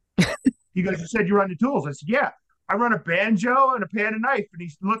tube?" He goes, "You said you run the tools." I said, "Yeah, I run a banjo and a pan and knife." And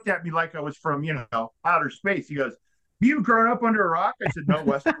he looked at me like I was from, outer space. He goes, "You grown up under a rock?" I said, "No,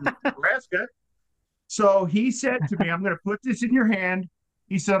 Western Nebraska." So he said to me, "I'm going to put this in your hand."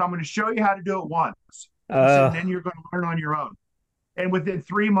 He said, "I'm going to show you how to do it once." He said, "And then Oh, you're going to learn on your own." And within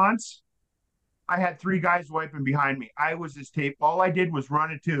 3 months, I had three guys wiping behind me. I was this tape. All I did was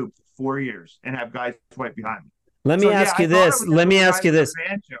run a tube for 4 years and have guys wipe behind me. let me So yeah, ask I you thought I this. was that Let me little ask guy you with a this.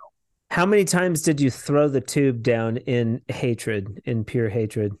 banjo. How many times did you throw the tube down in hatred, in pure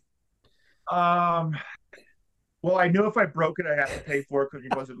hatred? Um, well, I knew if I broke it, I'd have to pay for it because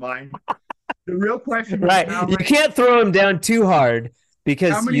it wasn't mine. The real question is Right. You can't throw them down too hard how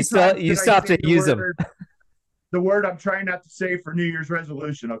because many times you did I still have say to use them. the word I'm trying not to say for New Year's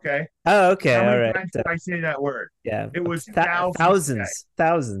resolution? Okay, Oh, okay. how All many right. times did I say that word? Yeah. It was thousands a day. Thousands,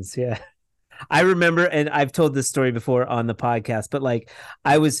 thousands. Yeah. I remember, and I've told this story before on the podcast, but like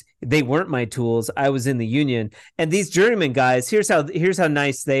they weren't my tools. I was in the union, and these journeyman guys. Here's how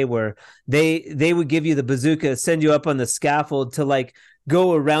nice they were. They would give you the bazooka, send you up on the scaffold to like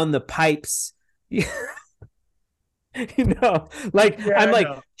go around the pipes. Like Yeah, I'm I like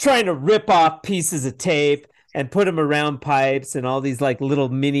know. trying to rip off pieces of tape and put them around pipes and all these like little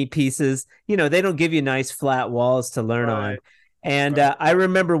mini pieces. They don't give you nice flat walls to learn on. Right, And right. I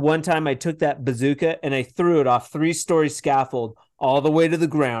remember one time I took that bazooka and I threw it off 3-story scaffold all the way to the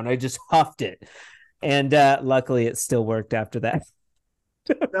ground. I just huffed it. And luckily it still worked after that.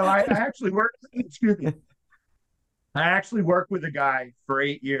 No, I actually worked. Excuse me. I actually worked with a guy for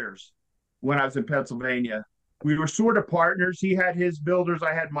 8 years when I was in Pennsylvania. We were sort of partners. He had his builders,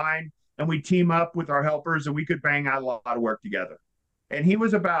 I had mine, and we team up with our helpers, and we could bang out a lot of work together. And he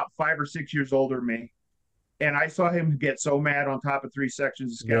was about 5 or 6 years older than me, and I saw him get so mad on top of three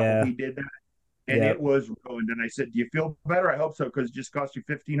sections of scaffold. Yeah. He did that, and Yep. it was ruined. And I said, "Do you feel better?" "I hope so, because it just cost you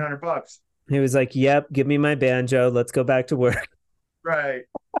 $1,500." He was like, "Yep, give me my banjo. Let's go back to work." Right.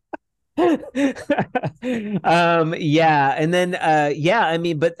 Yeah, and then yeah, I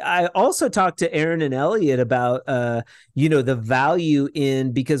mean, but I also talked to Aaron and Elliot about the value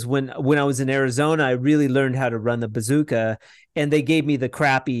in, because when I was in Arizona I really learned how to run the bazooka, and they gave me the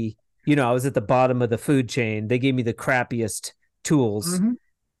crappy, I was at the bottom of the food chain. They gave me the crappiest tools. Mm-hmm.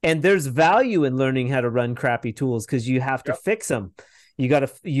 And there's value in learning how to run crappy tools because you have to Yep. fix them. You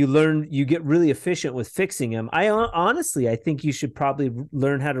get really efficient with fixing them. Honestly, I think you should probably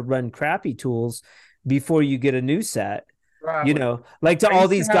learn how to run crappy tools before you get a new set. Probably. Like to I all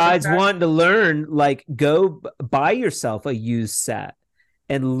used to these have a guys tax. wanting to learn, like go buy yourself a used set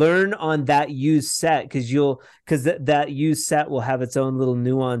and learn on that used set, because that used set will have its own little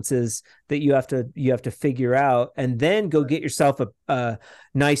nuances that you have to figure out, and then go get yourself a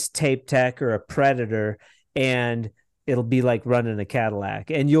nice tape tech or a Predator, and it'll be like running a Cadillac,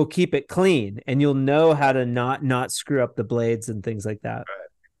 and you'll keep it clean, and you'll know how to not screw up the blades and things like that.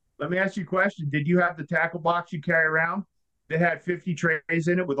 Let me ask you a question. Did you have the tackle box you carry around that had 50 trays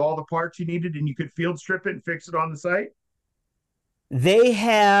in it with all the parts you needed, and you could field strip it and fix it on the site? They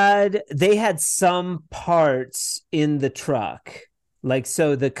had some parts in the truck. Like,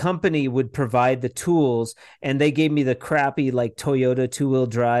 so the company would provide the tools, and they gave me the crappy like Toyota 2-wheel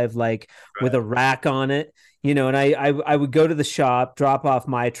drive, like with Right. a rack on it. And I would go to the shop, drop off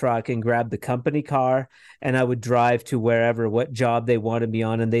my truck, and grab the company car, and I would drive to what job they wanted me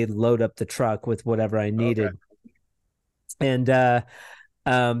on, and they'd load up the truck with whatever I Okay. needed. And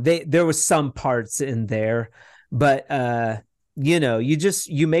there was some parts in there, but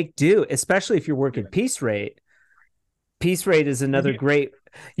you make do, especially if you're working piece rate. Piece rate is another great,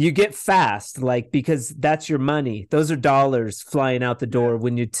 you get fast, like, because that's your money. Those are dollars flying out the door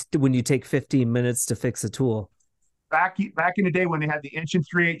when you take 15 minutes to fix a tool. Back in the day when they had the 1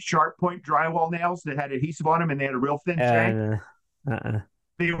 3/8 sharp point drywall nails that had adhesive on them and they had a real thin shank,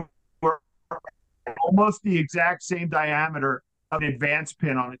 they were almost the exact same diameter of an advance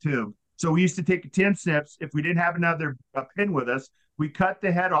pin on a tube. So we used to take a tin snips. If we didn't have another pin with us, we cut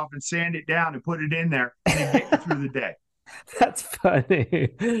the head off and sand it down and put it in there and it'd get you through the day. That's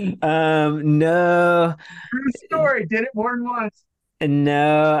funny. No. True story. Did it more than once.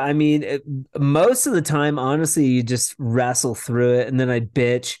 No, I mean, most of the time, honestly, you just wrestle through it, and then I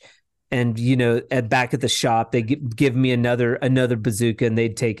bitch. And back at the shop, they give me another bazooka, and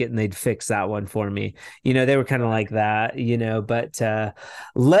they'd take it and they'd fix that one for me. They were kind of like that. But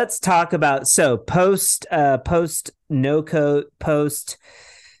let's talk about post no coat, post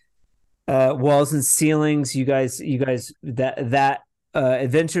walls and ceilings. You guys that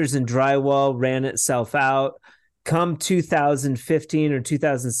Adventures in Drywall ran itself out. Come 2015 or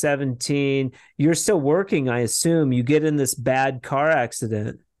 2017, you're still working, I assume. You get in this bad car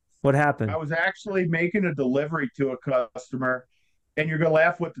accident. What happened? I was actually making a delivery to a customer, and you're going to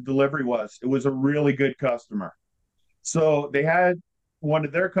laugh what the delivery was. It was a really good customer. So they had one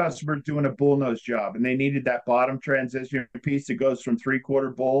of their customers doing a bullnose job, and they needed that bottom transition piece that goes from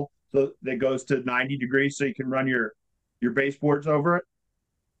 3/4 bull, so that goes to 90 degrees so you can run your baseboards over it.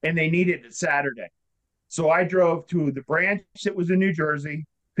 And they needed it Saturday. So I drove to the branch that was in New Jersey,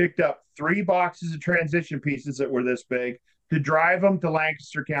 picked up 3 boxes of transition pieces that were this big to drive them to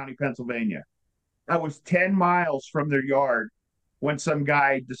Lancaster County, Pennsylvania. I was 10 miles from their yard when some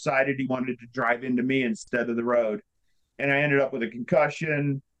guy decided he wanted to drive into me instead of the road. And I ended up with a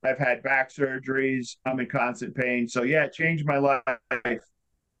concussion. I've had back surgeries. I'm in constant pain. So yeah, it changed my life. It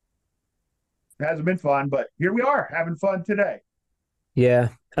hasn't been fun, but here we are having fun today. Yeah.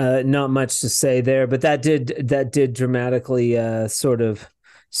 Not much to say there, but that did dramatically sort of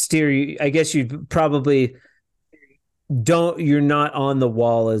steer you. I guess you probably you're not on the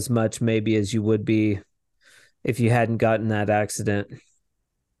wall as much maybe as you would be if you hadn't gotten that accident.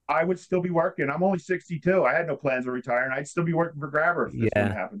 I would still be working. I'm only 62. I had no plans of retiring. I'd still be working for Grabber if this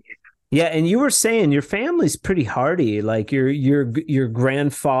wouldn't happen. Yeah, and you were saying your family's pretty hardy. Like your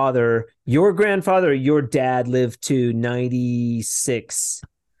grandfather, or your dad lived to 96.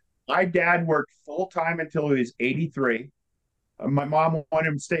 My dad worked full time until he was 83. My mom wanted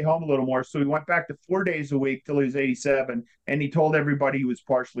him to stay home a little more, so he went back to 4 days a week till he was 87, and he told everybody he was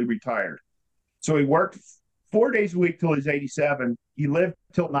partially retired. So he worked 4 days a week till he was 87. He lived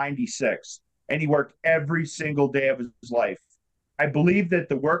till 96, and he worked every single day of his life. I believe that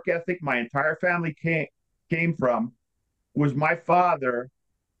the work ethic my entire family came from was my father,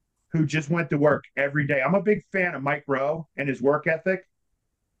 who just went to work every day. I'm a big fan of Mike Rowe and his work ethic.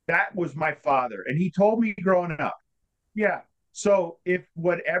 That was my father. And he told me growing up, yeah, so if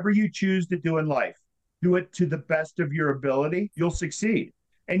whatever you choose to do in life, do it to the best of your ability, you'll succeed.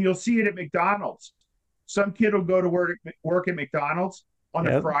 And you'll see it at McDonald's. Some kid will go to work at McDonald's on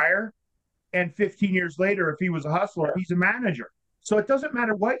a fryer, and 15 years later, if he was a hustler, he's a manager. So it doesn't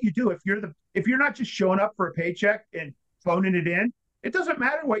matter what you do. If you're not just showing up for a paycheck and phoning it in, it doesn't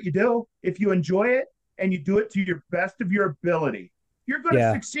matter what you do. If you enjoy it and you do it to your best of your ability, you're going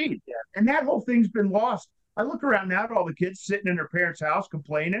to succeed. Yeah. And that whole thing's been lost. I look around now at all the kids sitting in their parents' house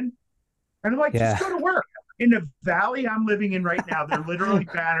complaining, and I'm like, just go to work. In the valley I'm living in right now, there are literally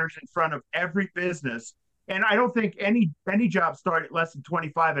banners in front of every business. And I don't think any job start at less than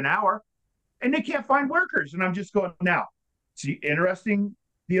 25 an hour, and they can't find workers. And I'm just going, now, see, interesting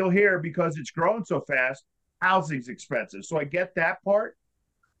deal here, because it's growing so fast, housing's expensive. So I get that part.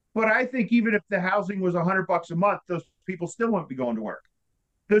 But I think even if the housing was $100 a month, those people still wouldn't be going to work.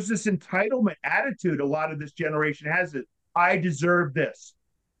 There's this entitlement attitude a lot of this generation has, that I deserve this.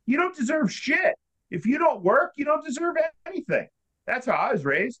 You don't deserve shit. If you don't work, you don't deserve anything. That's how I was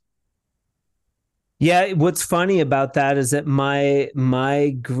raised. Yeah, what's funny about that is that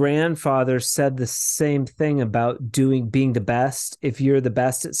my grandfather said the same thing about being the best. If you're the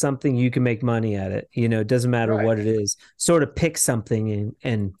best at something, you can make money at it. It doesn't matter what it is. Sort of pick something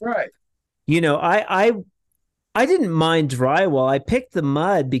and right. I didn't mind drywall. I picked the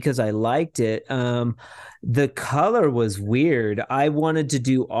mud because I liked it. The color was weird. I wanted to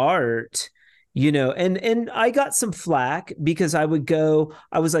do art. And I got some flack because I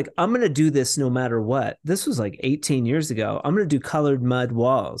was like, I'm going to do this no matter what. This was like 18 years ago. I'm going to do colored mud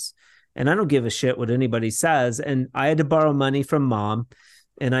walls, and I don't give a shit what anybody says. And I had to borrow money from mom,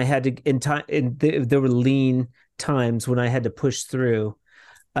 and I had to, there were lean times when I had to push through.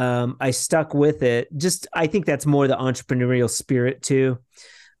 I stuck with it. I think that's more the entrepreneurial spirit too,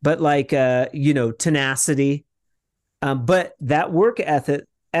 but like, tenacity. But that work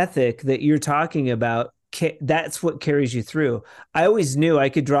ethic that you're talking about, that's what carries you through. I always knew I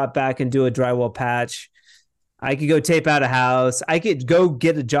could drop back and do a drywall patch. I could go tape out a house. I could go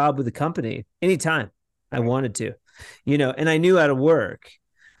get a job with a company anytime I wanted to, and I knew how to work.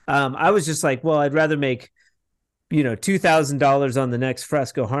 I was just like, well, I'd rather make, $2,000 on the next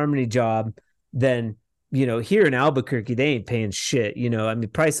Fresco Harmony job than, here in Albuquerque, they ain't paying shit.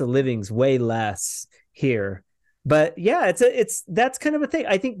 Price of living's way less here. But yeah, that's kind of a thing.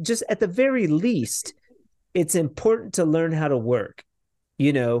 I think just at the very least, it's important to learn how to work.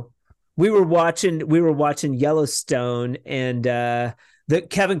 We were watching Yellowstone, and the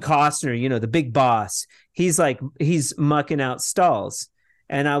Kevin Costner, the big boss, he's mucking out stalls.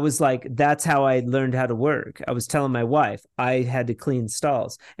 And I was like, that's how I learned how to work. I was telling my wife I had to clean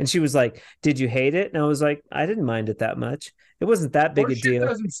stalls. And she was like, did you hate it? And I was like, I didn't mind it that much. It wasn't that big a deal. Horse shit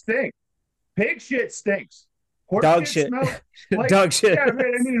doesn't stink. Pig shit stinks. Horse dog shit. Smells like, dog shit. Yeah,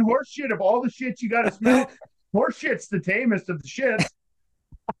 man, horse shit, of all the shit you got to smell, horse shit's the tamest of the shits.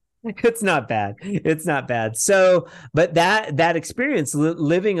 It's not bad. It's not bad. So, but that experience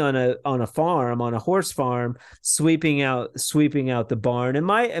living on a farm, on a horse farm, sweeping out the barn, and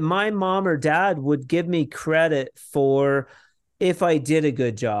my mom or dad would give me credit for if I did a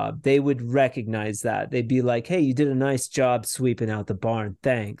good job. They would recognize that. They'd be like, "Hey, you did a nice job sweeping out the barn.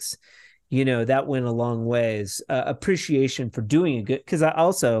 Thanks." That went a long ways. Appreciation for doing a good, because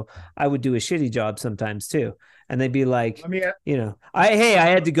I would do a shitty job sometimes too. And they'd be like, I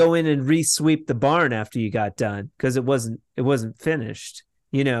had to go in and re-sweep the barn after you got done because it wasn't finished.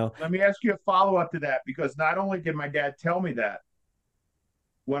 Let me ask you a follow-up to that, because not only did my dad tell me that,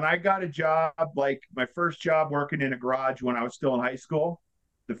 when I got a job, like my first job working in a garage when I was still in high school,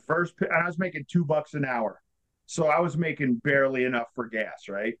 and I was making $2 an hour. So I was making barely enough for gas,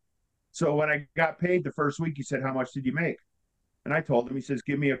 right? So when I got paid the first week, he said, how much did you make? And I told him, he says,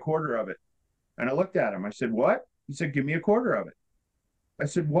 give me a quarter of it. And I looked at him. I said, what? He said, give me a quarter of it. I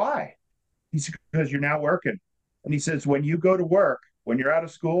said, why? He said, because you're now working. And he says, when you go to work, when you're out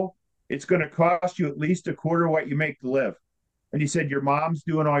of school, it's going to cost you at least a quarter of what you make to live. And he said, your mom's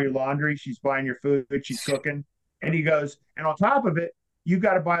doing all your laundry. She's buying your food. She's cooking. And he goes, and on top of it, you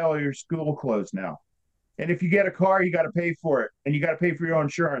got to buy all your school clothes now. And if you get a car, you got to pay for it. And you got to pay for your own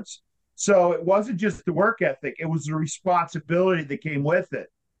insurance. So it wasn't just the work ethic. It was the responsibility that came with it.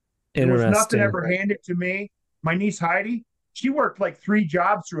 There was nothing ever handed to me. My niece Heidi, she worked like 3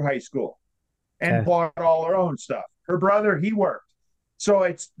 jobs through high school and bought all her own stuff. Her brother, he worked. So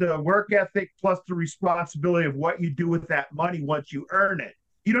it's the work ethic plus the responsibility of what you do with that money once you earn it.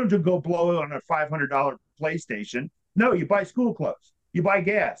 You don't just go blow it on a $500 PlayStation. No, you buy school clothes. You buy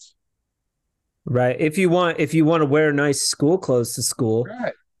gas. Right. If you want to wear nice school clothes to school,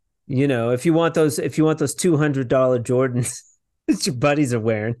 right. If you want those $200 Jordans that your buddies are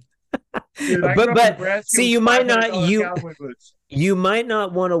wearing. Dude, but see, you might not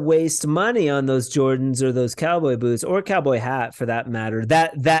want to waste money on those Jordans or those cowboy boots or cowboy hat for that matter.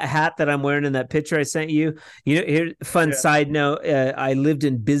 That hat that I'm wearing in that picture I sent you. Here, side note. I lived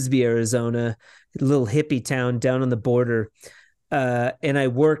in Bisbee, Arizona, a little hippie town down on the border, and I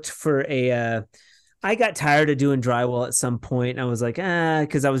worked for I got tired of doing drywall at some point. I was like,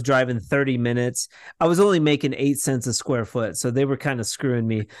 because I was driving 30 minutes. I was only making 8 cents a square foot. So they were kind of screwing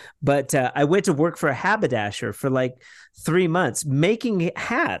me. But I went to work for a haberdasher for like 3 months, making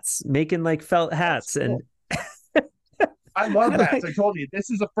hats, making like felt hats. Cool. And I love hats. I told you, this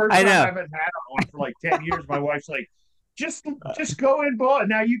is the first time I haven't had one for like 10 years. My wife's like, just go in, ball.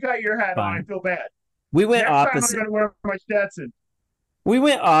 Now you got your hat on. I feel bad. We went Next opposite. time I'm going to wear my Stetson. We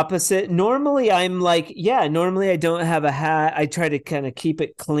went opposite. Normally, I'm like, normally I don't have a hat. I try to kind of keep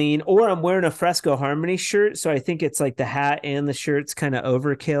it clean, or I'm wearing a Fresco Harmony shirt. So I think it's like the hat and the shirt's kind of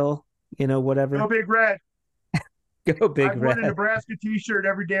overkill, whatever. Go Big Red. Go Big Red. I've worn a Nebraska t-shirt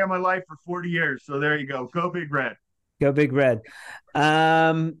every day of my life for 40 years. So there you go. Go Big Red. Go Big Red.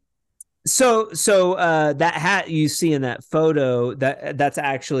 So that hat you see in that photo, that's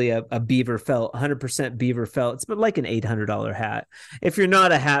actually a beaver felt, 100% beaver felt. It's like an $800 hat. If you're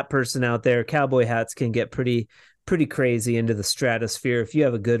not a hat person out there, cowboy hats can get pretty crazy into the stratosphere if you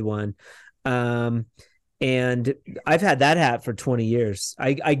have a good one. And I've had that hat for 20 years.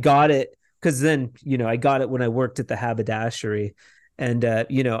 I got it because then, I got it when I worked at the haberdashery, and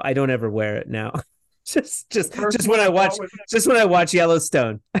I don't ever wear it now. just when I watch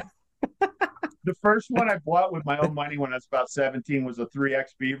Yellowstone. the first one I bought with my own money when I was about 17 was a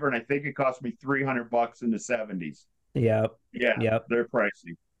 3X Beaver, and I think it cost me $300 in the 70s. Yep. Yeah, Yep. they're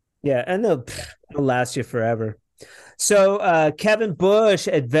pricey. Yeah, and they'll last you forever. So, Kevin Bush,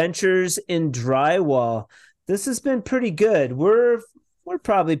 Adventures in Drywall. This has been pretty good. We're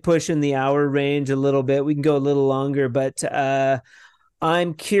probably pushing the hour range a little bit. We can go a little longer, but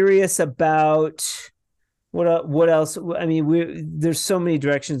I'm curious about what else. I mean, there's so many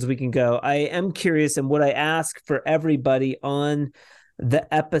directions we can go. I am curious, and what I ask for everybody on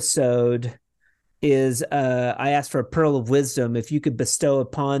the episode is I asked for a pearl of wisdom if you could bestow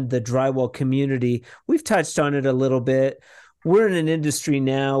upon the drywall community. We've touched on it a little bit. We're in an industry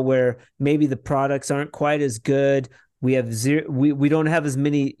now where maybe the products aren't quite as good. We have we don't have as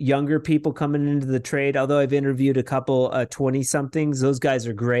many younger people coming into the trade, although I've interviewed a couple 20-somethings. Those guys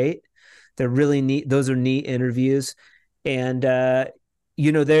are great. They're really neat. Those are neat interviews. And,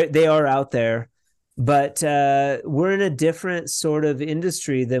 they are out there. But we're in a different sort of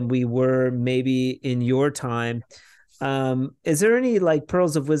industry than we were maybe in your time. Is there any like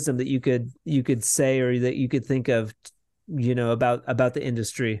pearls of wisdom that you could say or that you could think of, about the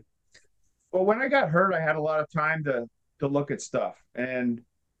industry? Well, when I got hurt, I had a lot of time to look at stuff, and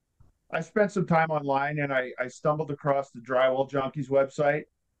I spent some time online, and I stumbled across the Drywall Junkies website,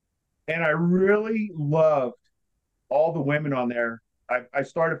 and I really loved all the women on there. I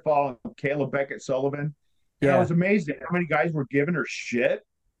started following Kayla Beckett Sullivan, and I was amazed at how many guys were giving her shit,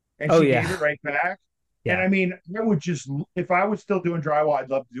 and she gave it right back. Yeah. And I mean, if I was still doing drywall, I'd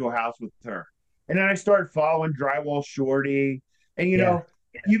love to do a house with her. And then I started following Drywall Shorty, and you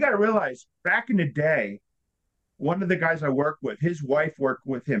got to realize back in the day, one of the guys I worked with, his wife worked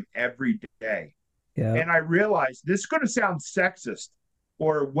with him every day. Yeah. And I realized this is going to sound sexist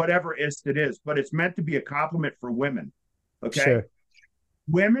or whatever it is, but it's meant to be a compliment for women. Okay. Sure.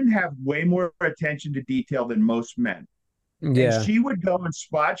 Women have way more attention to detail than most men. Yeah. And she would go and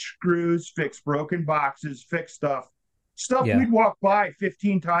spot screws, fix broken boxes, fix stuff we'd walk by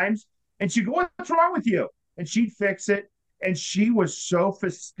 15 times, and she'd go, "What's wrong with you?" And she'd fix it. And she was so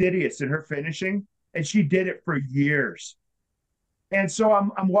fastidious in her finishing, and she did it for years. And so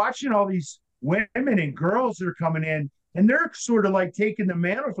I'm watching all these women and girls that are coming in, and they're sort of like taking the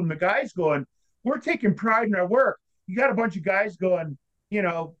mantle from the guys going, "We're taking pride in our work." You got a bunch of guys going,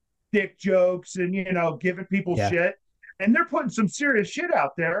 dick jokes and, giving people shit. And they're putting some serious shit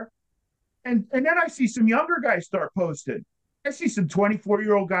out there. And then I see some younger guys start posting. I see some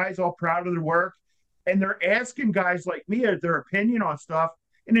 24-year-old guys all proud of their work. And they're asking guys like me their opinion on stuff.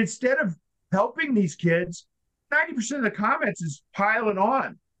 And instead of helping these kids, 90% of the comments is piling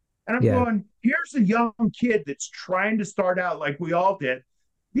on. And I'm going, here's a young kid that's trying to start out like we all did.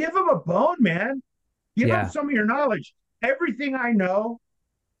 Give him a bone, man. Give him some of your knowledge. Everything I know,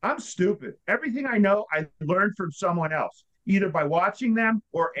 I'm stupid. Everything I know, I learned from someone else, either by watching them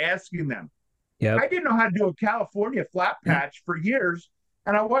or asking them. Yep. I didn't know how to do a California flat patch for years.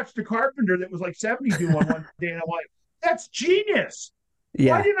 And I watched a carpenter that was like 70 do one day, and I'm like, that's genius.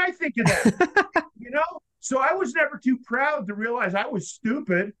 Yeah. Why didn't I think of that? So I was never too proud to realize I was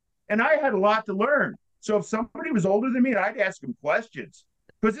stupid, and I had a lot to learn. So if somebody was older than me, I'd ask them questions,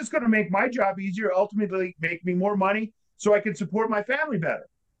 because it's going to make my job easier, ultimately make me more money so I can support my family better.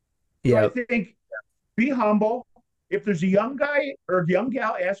 Yeah. So I think be humble. If there's a young guy or a young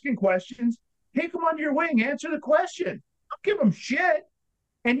gal asking questions, take them under your wing, answer the question. Don't give them shit.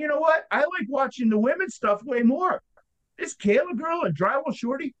 And you know what? I like watching the women's stuff way more. This Kayla girl and Drywall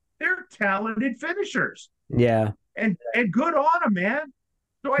Shorty, they're talented finishers. Yeah. And good on them, man.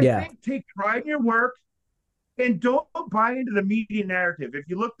 So I think take pride in your work and don't buy into the media narrative. If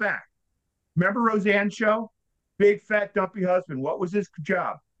you look back, remember Roseanne's show? Big, fat, dumpy husband. What was his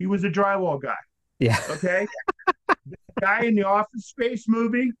job? He was a drywall guy. Yeah. Okay? The guy in the Office Space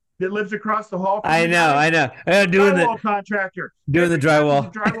movie that lives across the hall from I know. Doing drywall contractor. Doing the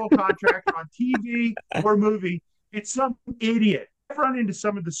drywall. Drywall contractor on TV or movie. It's some idiot. I've run into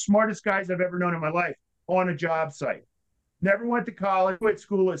some of the smartest guys I've ever known in my life on a job site. Never went to college, quit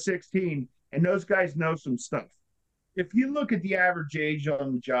school at 16, and those guys know some stuff. If you look at the average age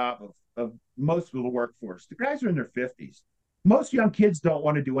on the job of most of the workforce, the guys are in their 50s. Most young kids don't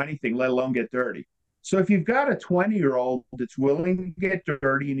want to do anything, let alone get dirty. So if you've got a 20-year-old that's willing to get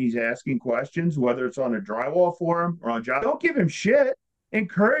dirty and he's asking questions, whether it's on a drywall forum or on a job, don't give him shit.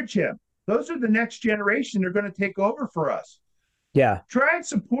 Encourage him. Those are the next generation. They're going to take over for us. Yeah. Try and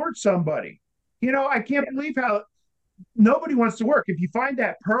support somebody. I can't believe how nobody wants to work. If you find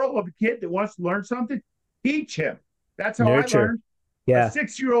that pearl of a kid that wants to learn something, teach him. That's how I learned. Yeah. A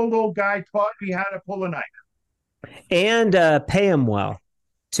 6-year-old guy taught me how to pull a knife. And pay him well.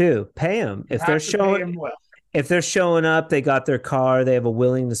 too. Pay them. You If have they're to pay 'em showing well. if they're showing up, they got their car, they have a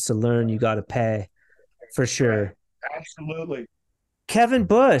willingness to learn, you got to pay for sure. Right. Absolutely. Kevin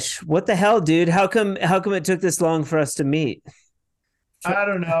Bush, what the hell, dude? How come it took this long for us to meet? I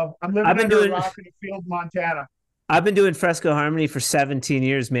don't know. I'm living under a rock in a field, Montana. I've been doing Fresco Harmony for 17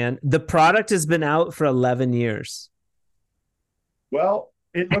 years, man. The product has been out for 11 years. Well,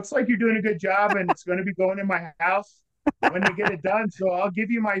 it looks like you're doing a good job, and it's going to be going in my house when they get it done. So I'll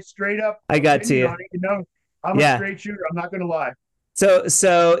give you my straight up. I got to you. On it. You know, I'm a straight shooter. I'm not going to lie.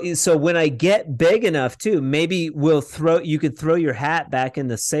 So when I get big enough too, maybe you could throw your hat back in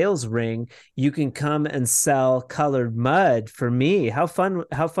the sales ring. You can come and sell colored mud for me. How fun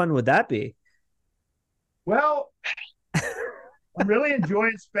would that be? Well, I'm really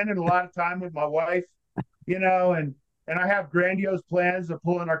enjoying spending a lot of time with my wife, you know, and I have grandiose plans of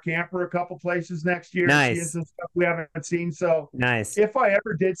pulling our camper a couple places next year. Nice. Seeing some stuff we haven't seen. So nice. If I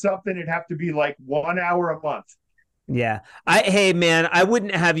ever did something, it'd have to be like 1 hour a month. Yeah. Hey man, I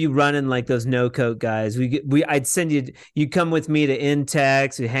wouldn't have you running like those no-coat guys. I'd send you'd come with me to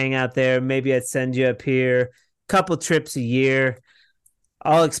Intex, we hang out there. Maybe I'd send you up here, couple trips a year,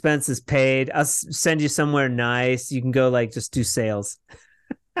 all expenses paid. I'll send you somewhere nice. You can go like just do sales.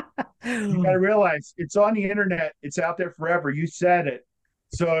 You gotta realize it's on the internet. It's out there forever. You said it.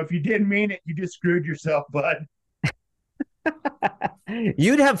 So if you didn't mean it, you just screwed yourself, bud.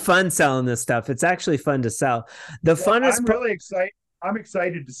 You'd have fun selling this stuff. It's actually fun to sell. Really excited. I'm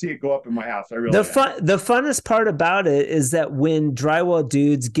excited to see it go up in my house. I really the funnest part about it is that when drywall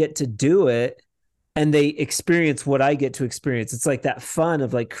dudes get to do it and they experience what I get to experience, it's like that fun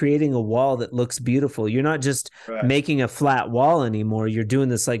of like creating a wall that looks beautiful. You're not just making a flat wall anymore. You're doing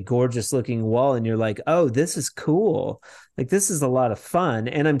this like gorgeous looking wall and you're like, oh, this is cool. Like this is a lot of fun.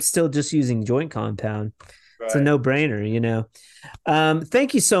 And I'm still just using joint compound. It's a no-brainer, you know.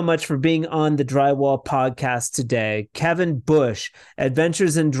 Thank you so much for being on the Drywall Podcast today. Kevin Bush,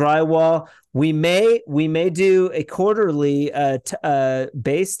 Adventures in Drywall. We may do a quarterly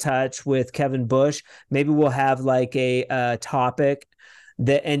base touch with Kevin Bush. Maybe we'll have like a topic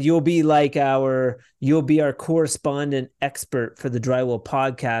and you'll be our correspondent expert for the Drywall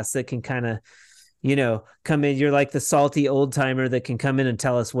Podcast that can kind of, you know, come in. You're like the salty old timer that can come in and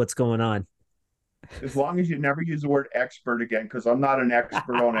tell us what's going on. As long as you never use the word expert again, because I'm not an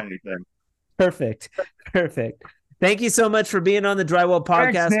expert on anything. Perfect. Thank you so much for being on the Drywall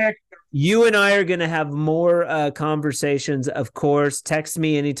Podcast. Thanks, Nick. You and I are going to have more conversations, of course. Text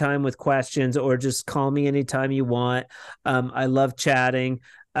me anytime with questions or just call me anytime you want. I love chatting.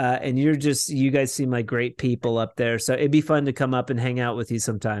 And you guys seem like great people up there. So it'd be fun to come up and hang out with you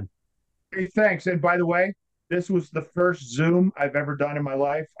sometime. Hey, thanks. And by the way, this was the first Zoom I've ever done in my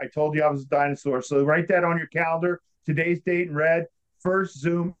life. I told you I was a dinosaur. So write that on your calendar. Today's date in red. First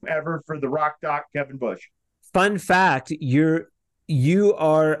Zoom ever for the Rock Doc Kevin Bush. Fun fact, you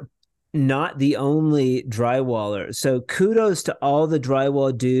are not the only drywaller. So kudos to all the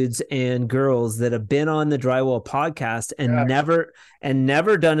drywall dudes and girls that have been on the Drywall Podcast and never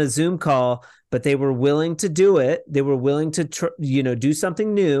done a Zoom call, but they were willing to do it. They were willing to do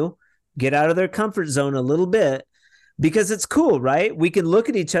something new. Get out of their comfort zone a little bit because it's cool, right? We can look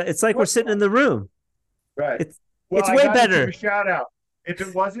at each other. It's like we're sitting in the room. Right. It's way better. A shout out. If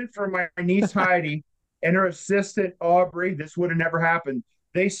it wasn't for my niece Heidi and her assistant Aubrey, this would have never happened.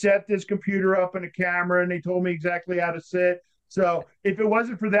 They set this computer up and a camera and they told me exactly how to sit. So if it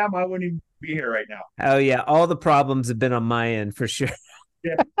wasn't for them, I wouldn't even be here right now. Oh yeah. All the problems have been on my end for sure.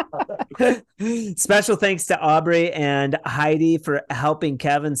 Yeah. Special thanks to Aubrey and Heidi for helping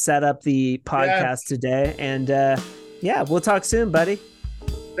Kevin set up the podcast today. And we'll talk soon, buddy.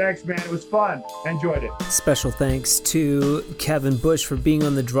 Thanks, man. It was fun. Enjoyed it. Special thanks to Kevin Bush for being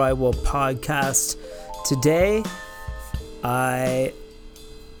on the Drywall Podcast today. I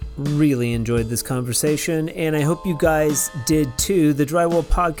really enjoyed this conversation, and I hope you guys did too. The Drywall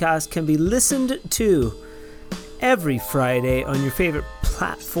Podcast can be listened to every Friday on your favorite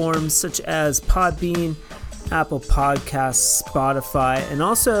platforms such as Podbean, Apple Podcasts, Spotify, and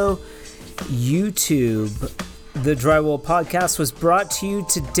also YouTube. The Drywall Podcast was brought to you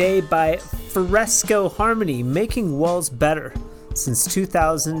today by Fresco Harmony, making walls better since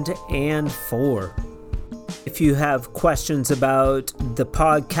 2004. If you have questions about the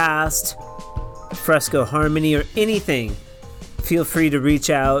podcast, Fresco Harmony, or anything, feel free to reach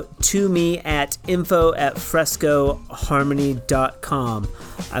out to me at info@frescoharmony.com.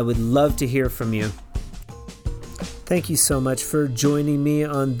 I would love to hear from you. Thank you so much for joining me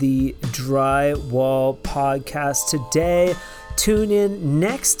on the Drywall Podcast today. Tune in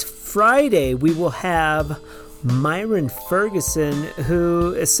next Friday. We will have Myron Ferguson,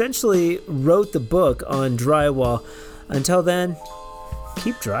 who essentially wrote the book on drywall. Until then,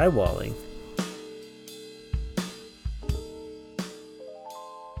 keep drywalling.